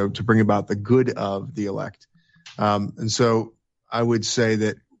to bring about the good of the elect. And so I would say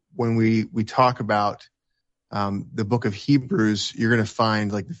that when we talk about the book of Hebrews, you're going to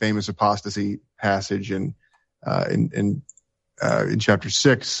find like the famous apostasy passage in chapter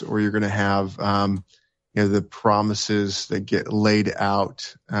 6, or you're going to have the promises that get laid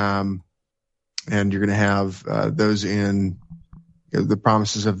out, and you're going to have those in the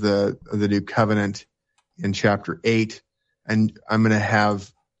promises of the new covenant in chapter 8, and I'm going to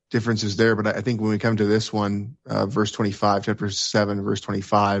have differences there, but I think when we come to this one, verse 25, chapter 7, verse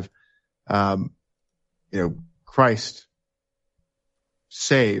 25, Christ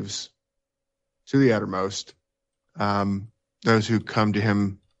saves to the uttermost those who come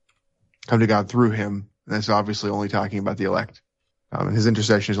to God through him. And that's obviously only talking about the elect. And his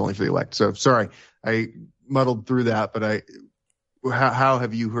intercession is only for the elect. So sorry, I muddled through that, but how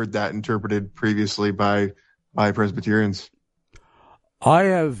have you heard that interpreted previously by Presbyterians? I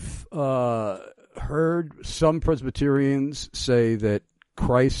have heard some Presbyterians say that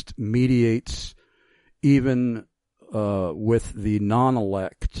Christ mediates even with the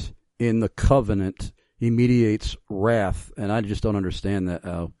non-elect in the covenant. He mediates wrath, and I just don't understand that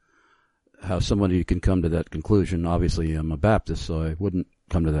how somebody can come to that conclusion. Obviously, I'm a Baptist, so I wouldn't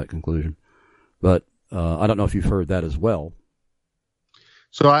come to that conclusion. But I don't know if you've heard that as well.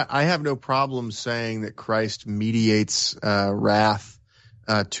 So I have no problem saying that Christ mediates wrath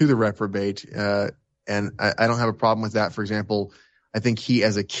to the reprobate, and I don't have a problem with that. For example, I think he,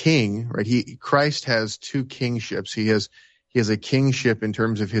 as a king, right? Christ has two kingships. He has a kingship in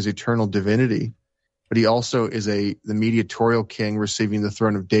terms of his eternal divinity, but he also is the mediatorial king receiving the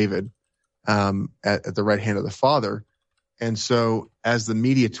throne of David at the right hand of the Father. And so, as the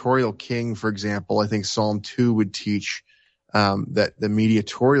mediatorial king, for example, I think Psalm 2 would teach that the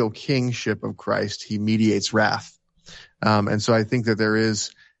mediatorial kingship of Christ, he mediates wrath. And so I think that there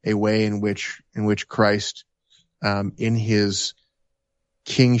is a way in which Christ, in his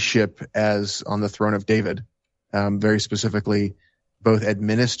kingship as on the throne of David, very specifically both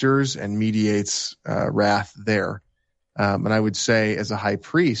administers and mediates wrath there. And I would say, as a high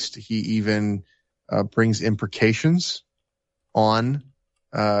priest, he even brings imprecations on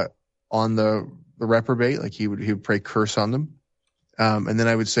the reprobate, like he would pray curse on them. And then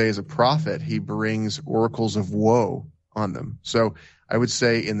I would say, as a prophet, he brings oracles of woe on them. So I would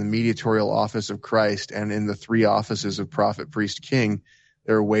say, in the mediatorial office of Christ and in the three offices of prophet, priest, king,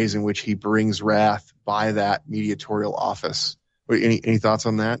 there are ways in which he brings wrath by that mediatorial office. Any thoughts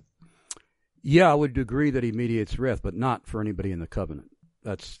on that? I would agree that he mediates wrath, but not for anybody in the covenant.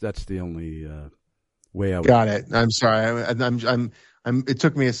 That's the only way I would. Got it. I'm sorry. It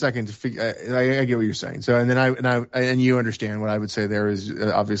took me a second to figure. I get what you're saying. So, and then and you understand what I would say. There is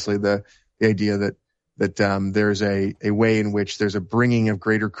obviously the idea that there's a way in which there's a bringing of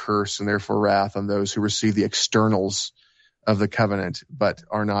greater curse and therefore wrath on those who receive the externals of the covenant but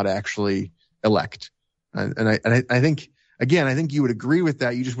are not actually elect. And I think, again, I think you would agree with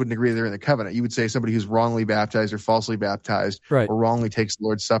that. You just wouldn't agree they're in the covenant. You would say somebody who's wrongly baptized or falsely baptized, right, or wrongly takes the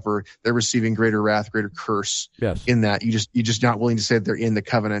Lord's Supper, they're receiving greater wrath, greater curse. Yes. In that you're just not willing to say that they're in the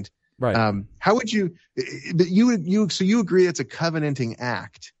covenant. Right. How would you? But so you agree it's a covenanting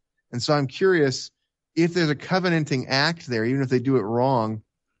act, and so I'm curious, if there's a covenanting act there, even if they do it wrong,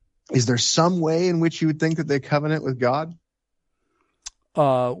 is there some way in which you would think that they covenant with God?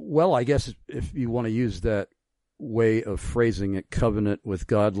 Well, I guess if you want to use that way of phrasing it, covenant with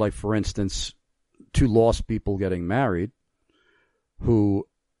God, like, for instance, two lost people getting married, who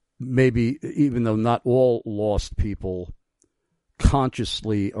maybe, even though not all lost people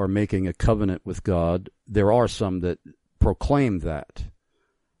consciously are making a covenant with God, there are some that proclaim that.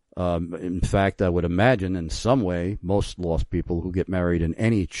 In fact, I would imagine in some way most lost people who get married in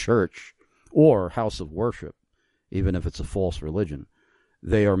any church or house of worship, even if it's a false religion,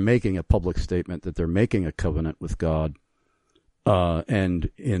 they are making a public statement that they're making a covenant with God.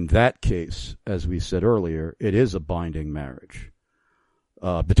 And in that case, as we said earlier, it is a binding marriage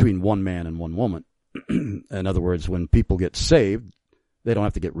between one man and one woman. In other words, when people get saved, they don't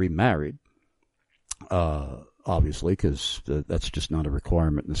have to get remarried, obviously, because that's just not a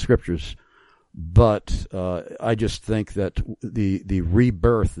requirement in the Scriptures. But I just think that the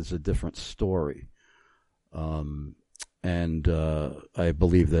rebirth is a different story. And I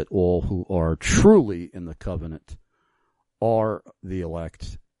believe that all who are truly in the covenant are the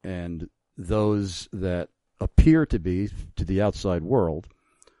elect, and those that appear to be, to the outside world,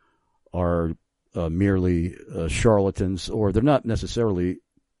 are merely charlatans, or they're not necessarily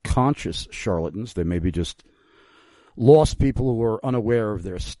conscious charlatans. They may be just lost people who are unaware of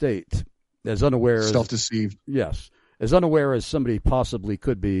their state. As unaware, self-deceived. Yes. As unaware as somebody possibly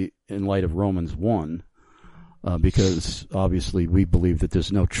could be in light of Romans 1. Because obviously we believe that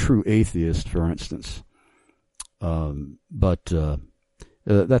there's no true atheist, for instance. But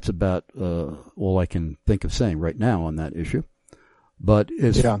that's about all I can think of saying right now on that issue. But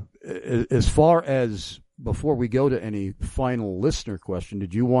as far as, before we go to any final listener question,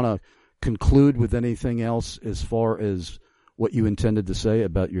 did you want to conclude with anything else as far as what you intended to say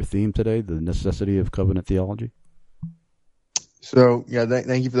about your theme today, the necessity of covenant theology? So,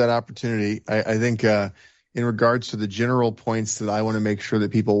 thank you for that opportunity. I think in regards to the general points that I want to make sure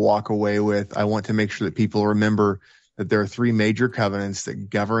that people walk away with, I want to make sure that people remember that there are three major covenants that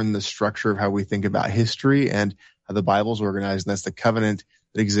govern the structure of how we think about history and how the Bible is organized. And that's the covenant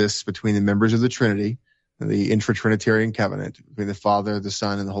that exists between the members of the Trinity, the intra-Trinitarian covenant between the Father, the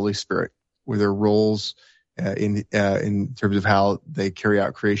Son, and the Holy Spirit, where their roles in terms of how they carry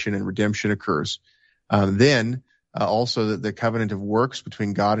out creation and redemption occurs. Then also the covenant of works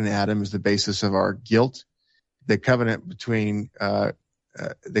between God and Adam is the basis of our guilt. The covenant between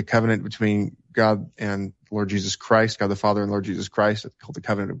God and Lord Jesus Christ, God the Father and Lord Jesus Christ, called the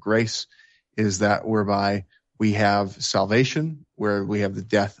covenant of grace, is that whereby we have salvation, where we have the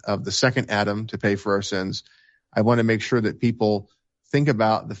death of the second Adam to pay for our sins. I want to make sure that people think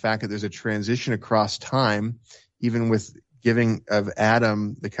about the fact that there's a transition across time, even with giving of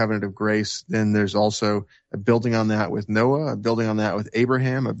Adam the covenant of grace. Then there's also a building on that with Noah, a building on that with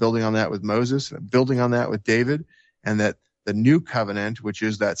Abraham, a building on that with Moses, and a building on that with David, and that the new covenant, which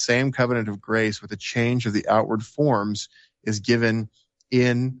is that same covenant of grace with a change of the outward forms, is given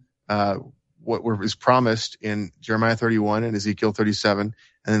in what is promised in Jeremiah 31 and Ezekiel 37, and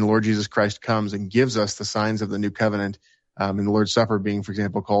then the Lord Jesus Christ comes and gives us the signs of the new covenant. In the Lord's Supper being, for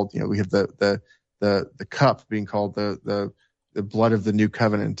example, called, we have the cup being called the blood of the new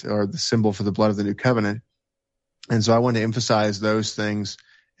covenant, or the symbol for the blood of the new covenant. And so I want to emphasize those things.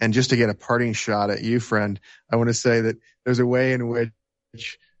 And just to get a parting shot at you, friend, I want to say that there's a way in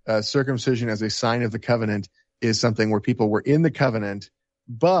which circumcision as a sign of the covenant is something where people were in the covenant,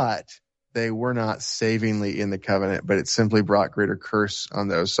 but they were not savingly in the covenant, but it simply brought greater curse on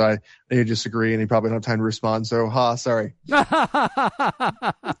those. So I disagree, and you probably don't have time to respond. So, sorry.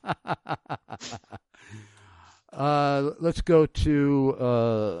 Let's go to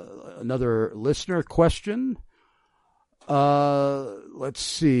another listener question. Let's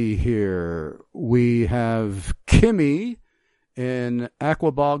see here. We have Kimmy in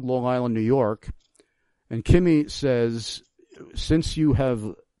Aquabog, Long Island, New York. And Kimmy says, since you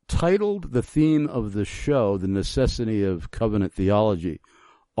have titled the theme of the show, The Necessity of Covenant Theology,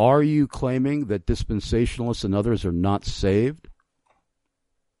 are you claiming that dispensationalists and others are not saved?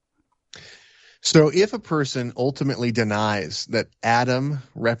 So if a person ultimately denies that Adam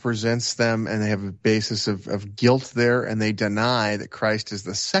represents them and they have a basis of guilt there, and they deny that Christ is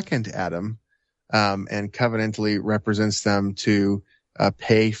the second Adam and covenantally represents them to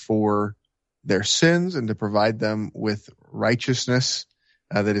pay for their sins and to provide them with righteousness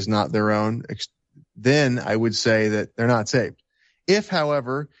that is not their own, then I would say that they're not saved. If,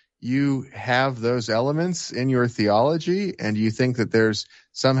 however, you have those elements in your theology and you think that there's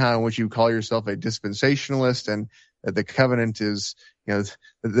somehow in which you call yourself a dispensationalist and that the covenant is,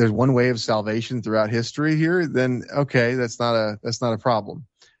 there's one way of salvation throughout history here, then okay, that's not a problem.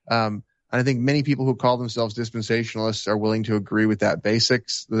 And I think many people who call themselves dispensationalists are willing to agree with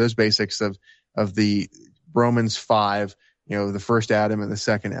those basics of the Romans 5, the first Adam and the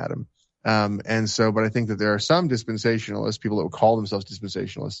second Adam. But I think that there are some dispensationalists, people that would call themselves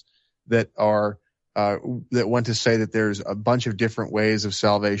dispensationalists, that want to say that there's a bunch of different ways of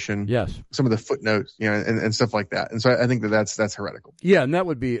salvation. Yes. Some of the footnotes, and stuff like that. And so I think that's heretical. Yeah, and that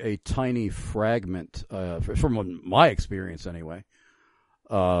would be a tiny fragment, from my experience anyway.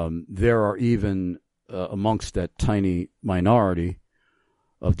 There are even amongst that tiny minority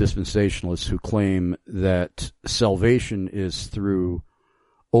of dispensationalists who claim that salvation is through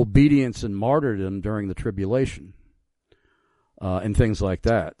obedience and martyrdom during the tribulation, and things like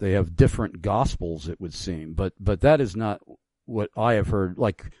that. They have different gospels, it would seem, but that is not what I have heard.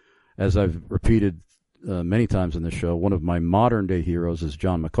 Like, as I've repeated many times in the show, one of my modern day heroes is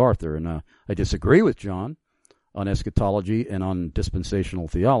John MacArthur, and I disagree with John on eschatology and on dispensational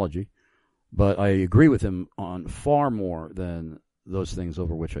theology, but I agree with him on far more than those things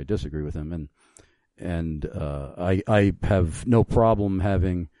over which I disagree with him, and I have no problem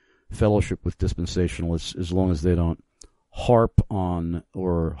having fellowship with dispensationalists as long as they don't harp on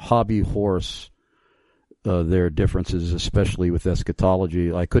or hobby horse their differences, especially with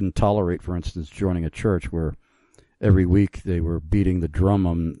eschatology. I couldn't tolerate, for instance, joining a church where every week they were beating the drum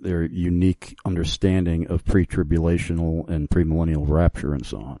on their unique understanding of pre-tribulational and premillennial rapture and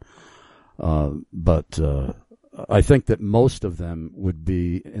so on. But I think that most of them would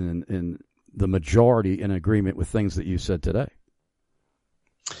be in the majority in agreement with things that you said today.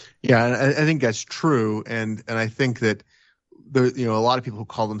 Yeah, and I think that's true, and I think that a lot of people who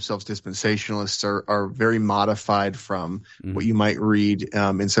call themselves dispensationalists are very modified from what you might read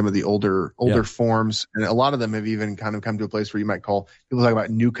in some of the older forms, and a lot of them have even kind of come to a place where you might call people talk about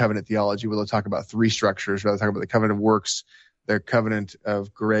new covenant theology, where they'll talk about three structures, rather than talk about the covenant of works, their covenant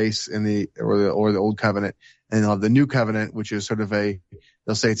of grace, or the old covenant, and they'll have the new covenant, which is sort of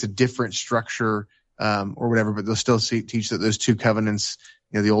they'll say it's a different structure or whatever, but they'll still teach that those two covenants,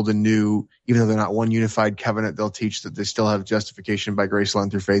 the old and new, even though they're not one unified covenant, they'll teach that they still have justification by grace alone,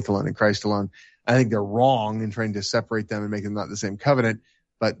 through faith alone, in Christ alone. I think they're wrong in trying to separate them and make them not the same covenant,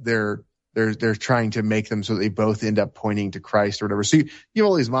 but they're trying to make them so that they both end up pointing to Christ or whatever. So you have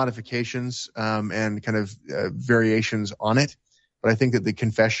all these modifications and kind of variations on it, but I think that the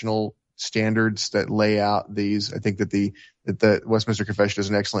confessional standards that lay out these, I think that the Westminster Confession does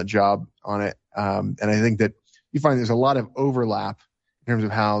an excellent job on it, and I think that you find there's a lot of overlap in terms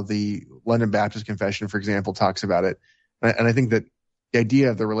of how the London Baptist Confession, for example, talks about it. And I think that the idea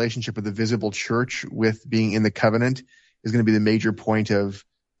of the relationship of the visible church with being in the covenant is going to be the major point of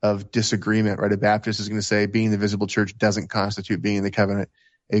disagreement, right? A Baptist is going to say being in the visible church doesn't constitute being in the covenant.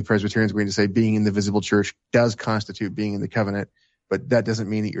 A Presbyterian is going to say being in the visible church does constitute being in the covenant, but that doesn't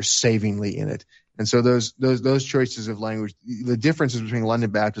mean that you're savingly in it. And so those choices of language, the differences between London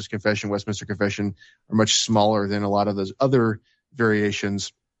Baptist Confession and Westminster Confession are much smaller than a lot of those other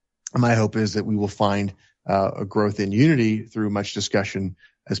variations. My hope is that we will find a growth in unity through much discussion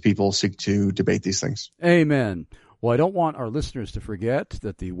as people seek to debate these things. Amen. Well, I don't want our listeners to forget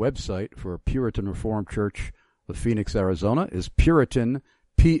that the website for Puritan Reformed Church of Phoenix, Arizona is Puritan,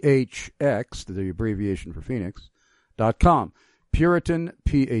 PHX, the abbreviation for Phoenix.com.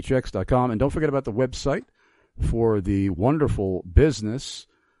 PuritanPHX.com. And don't forget about the website for the wonderful business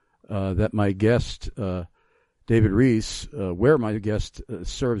that my guest David Reece, where my guest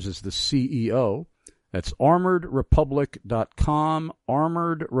serves as the CEO. That's armoredrepublic.com,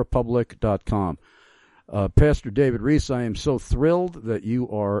 armoredrepublic.com. Pastor David Reece, I am so thrilled that you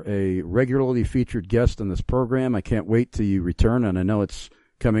are a regularly featured guest on this program. I can't wait till you return, and I know it's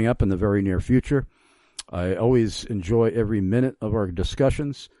coming up in the very near future. I always enjoy every minute of our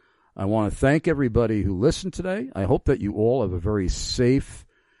discussions. I want to thank everybody who listened today. I hope that you all have a very safe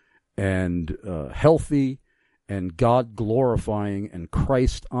and healthy and God-glorifying and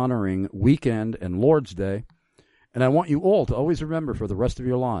Christ-honoring weekend and Lord's Day. And I want you all to always remember for the rest of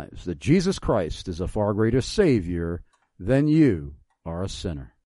your lives that Jesus Christ is a far greater Savior than you are a sinner.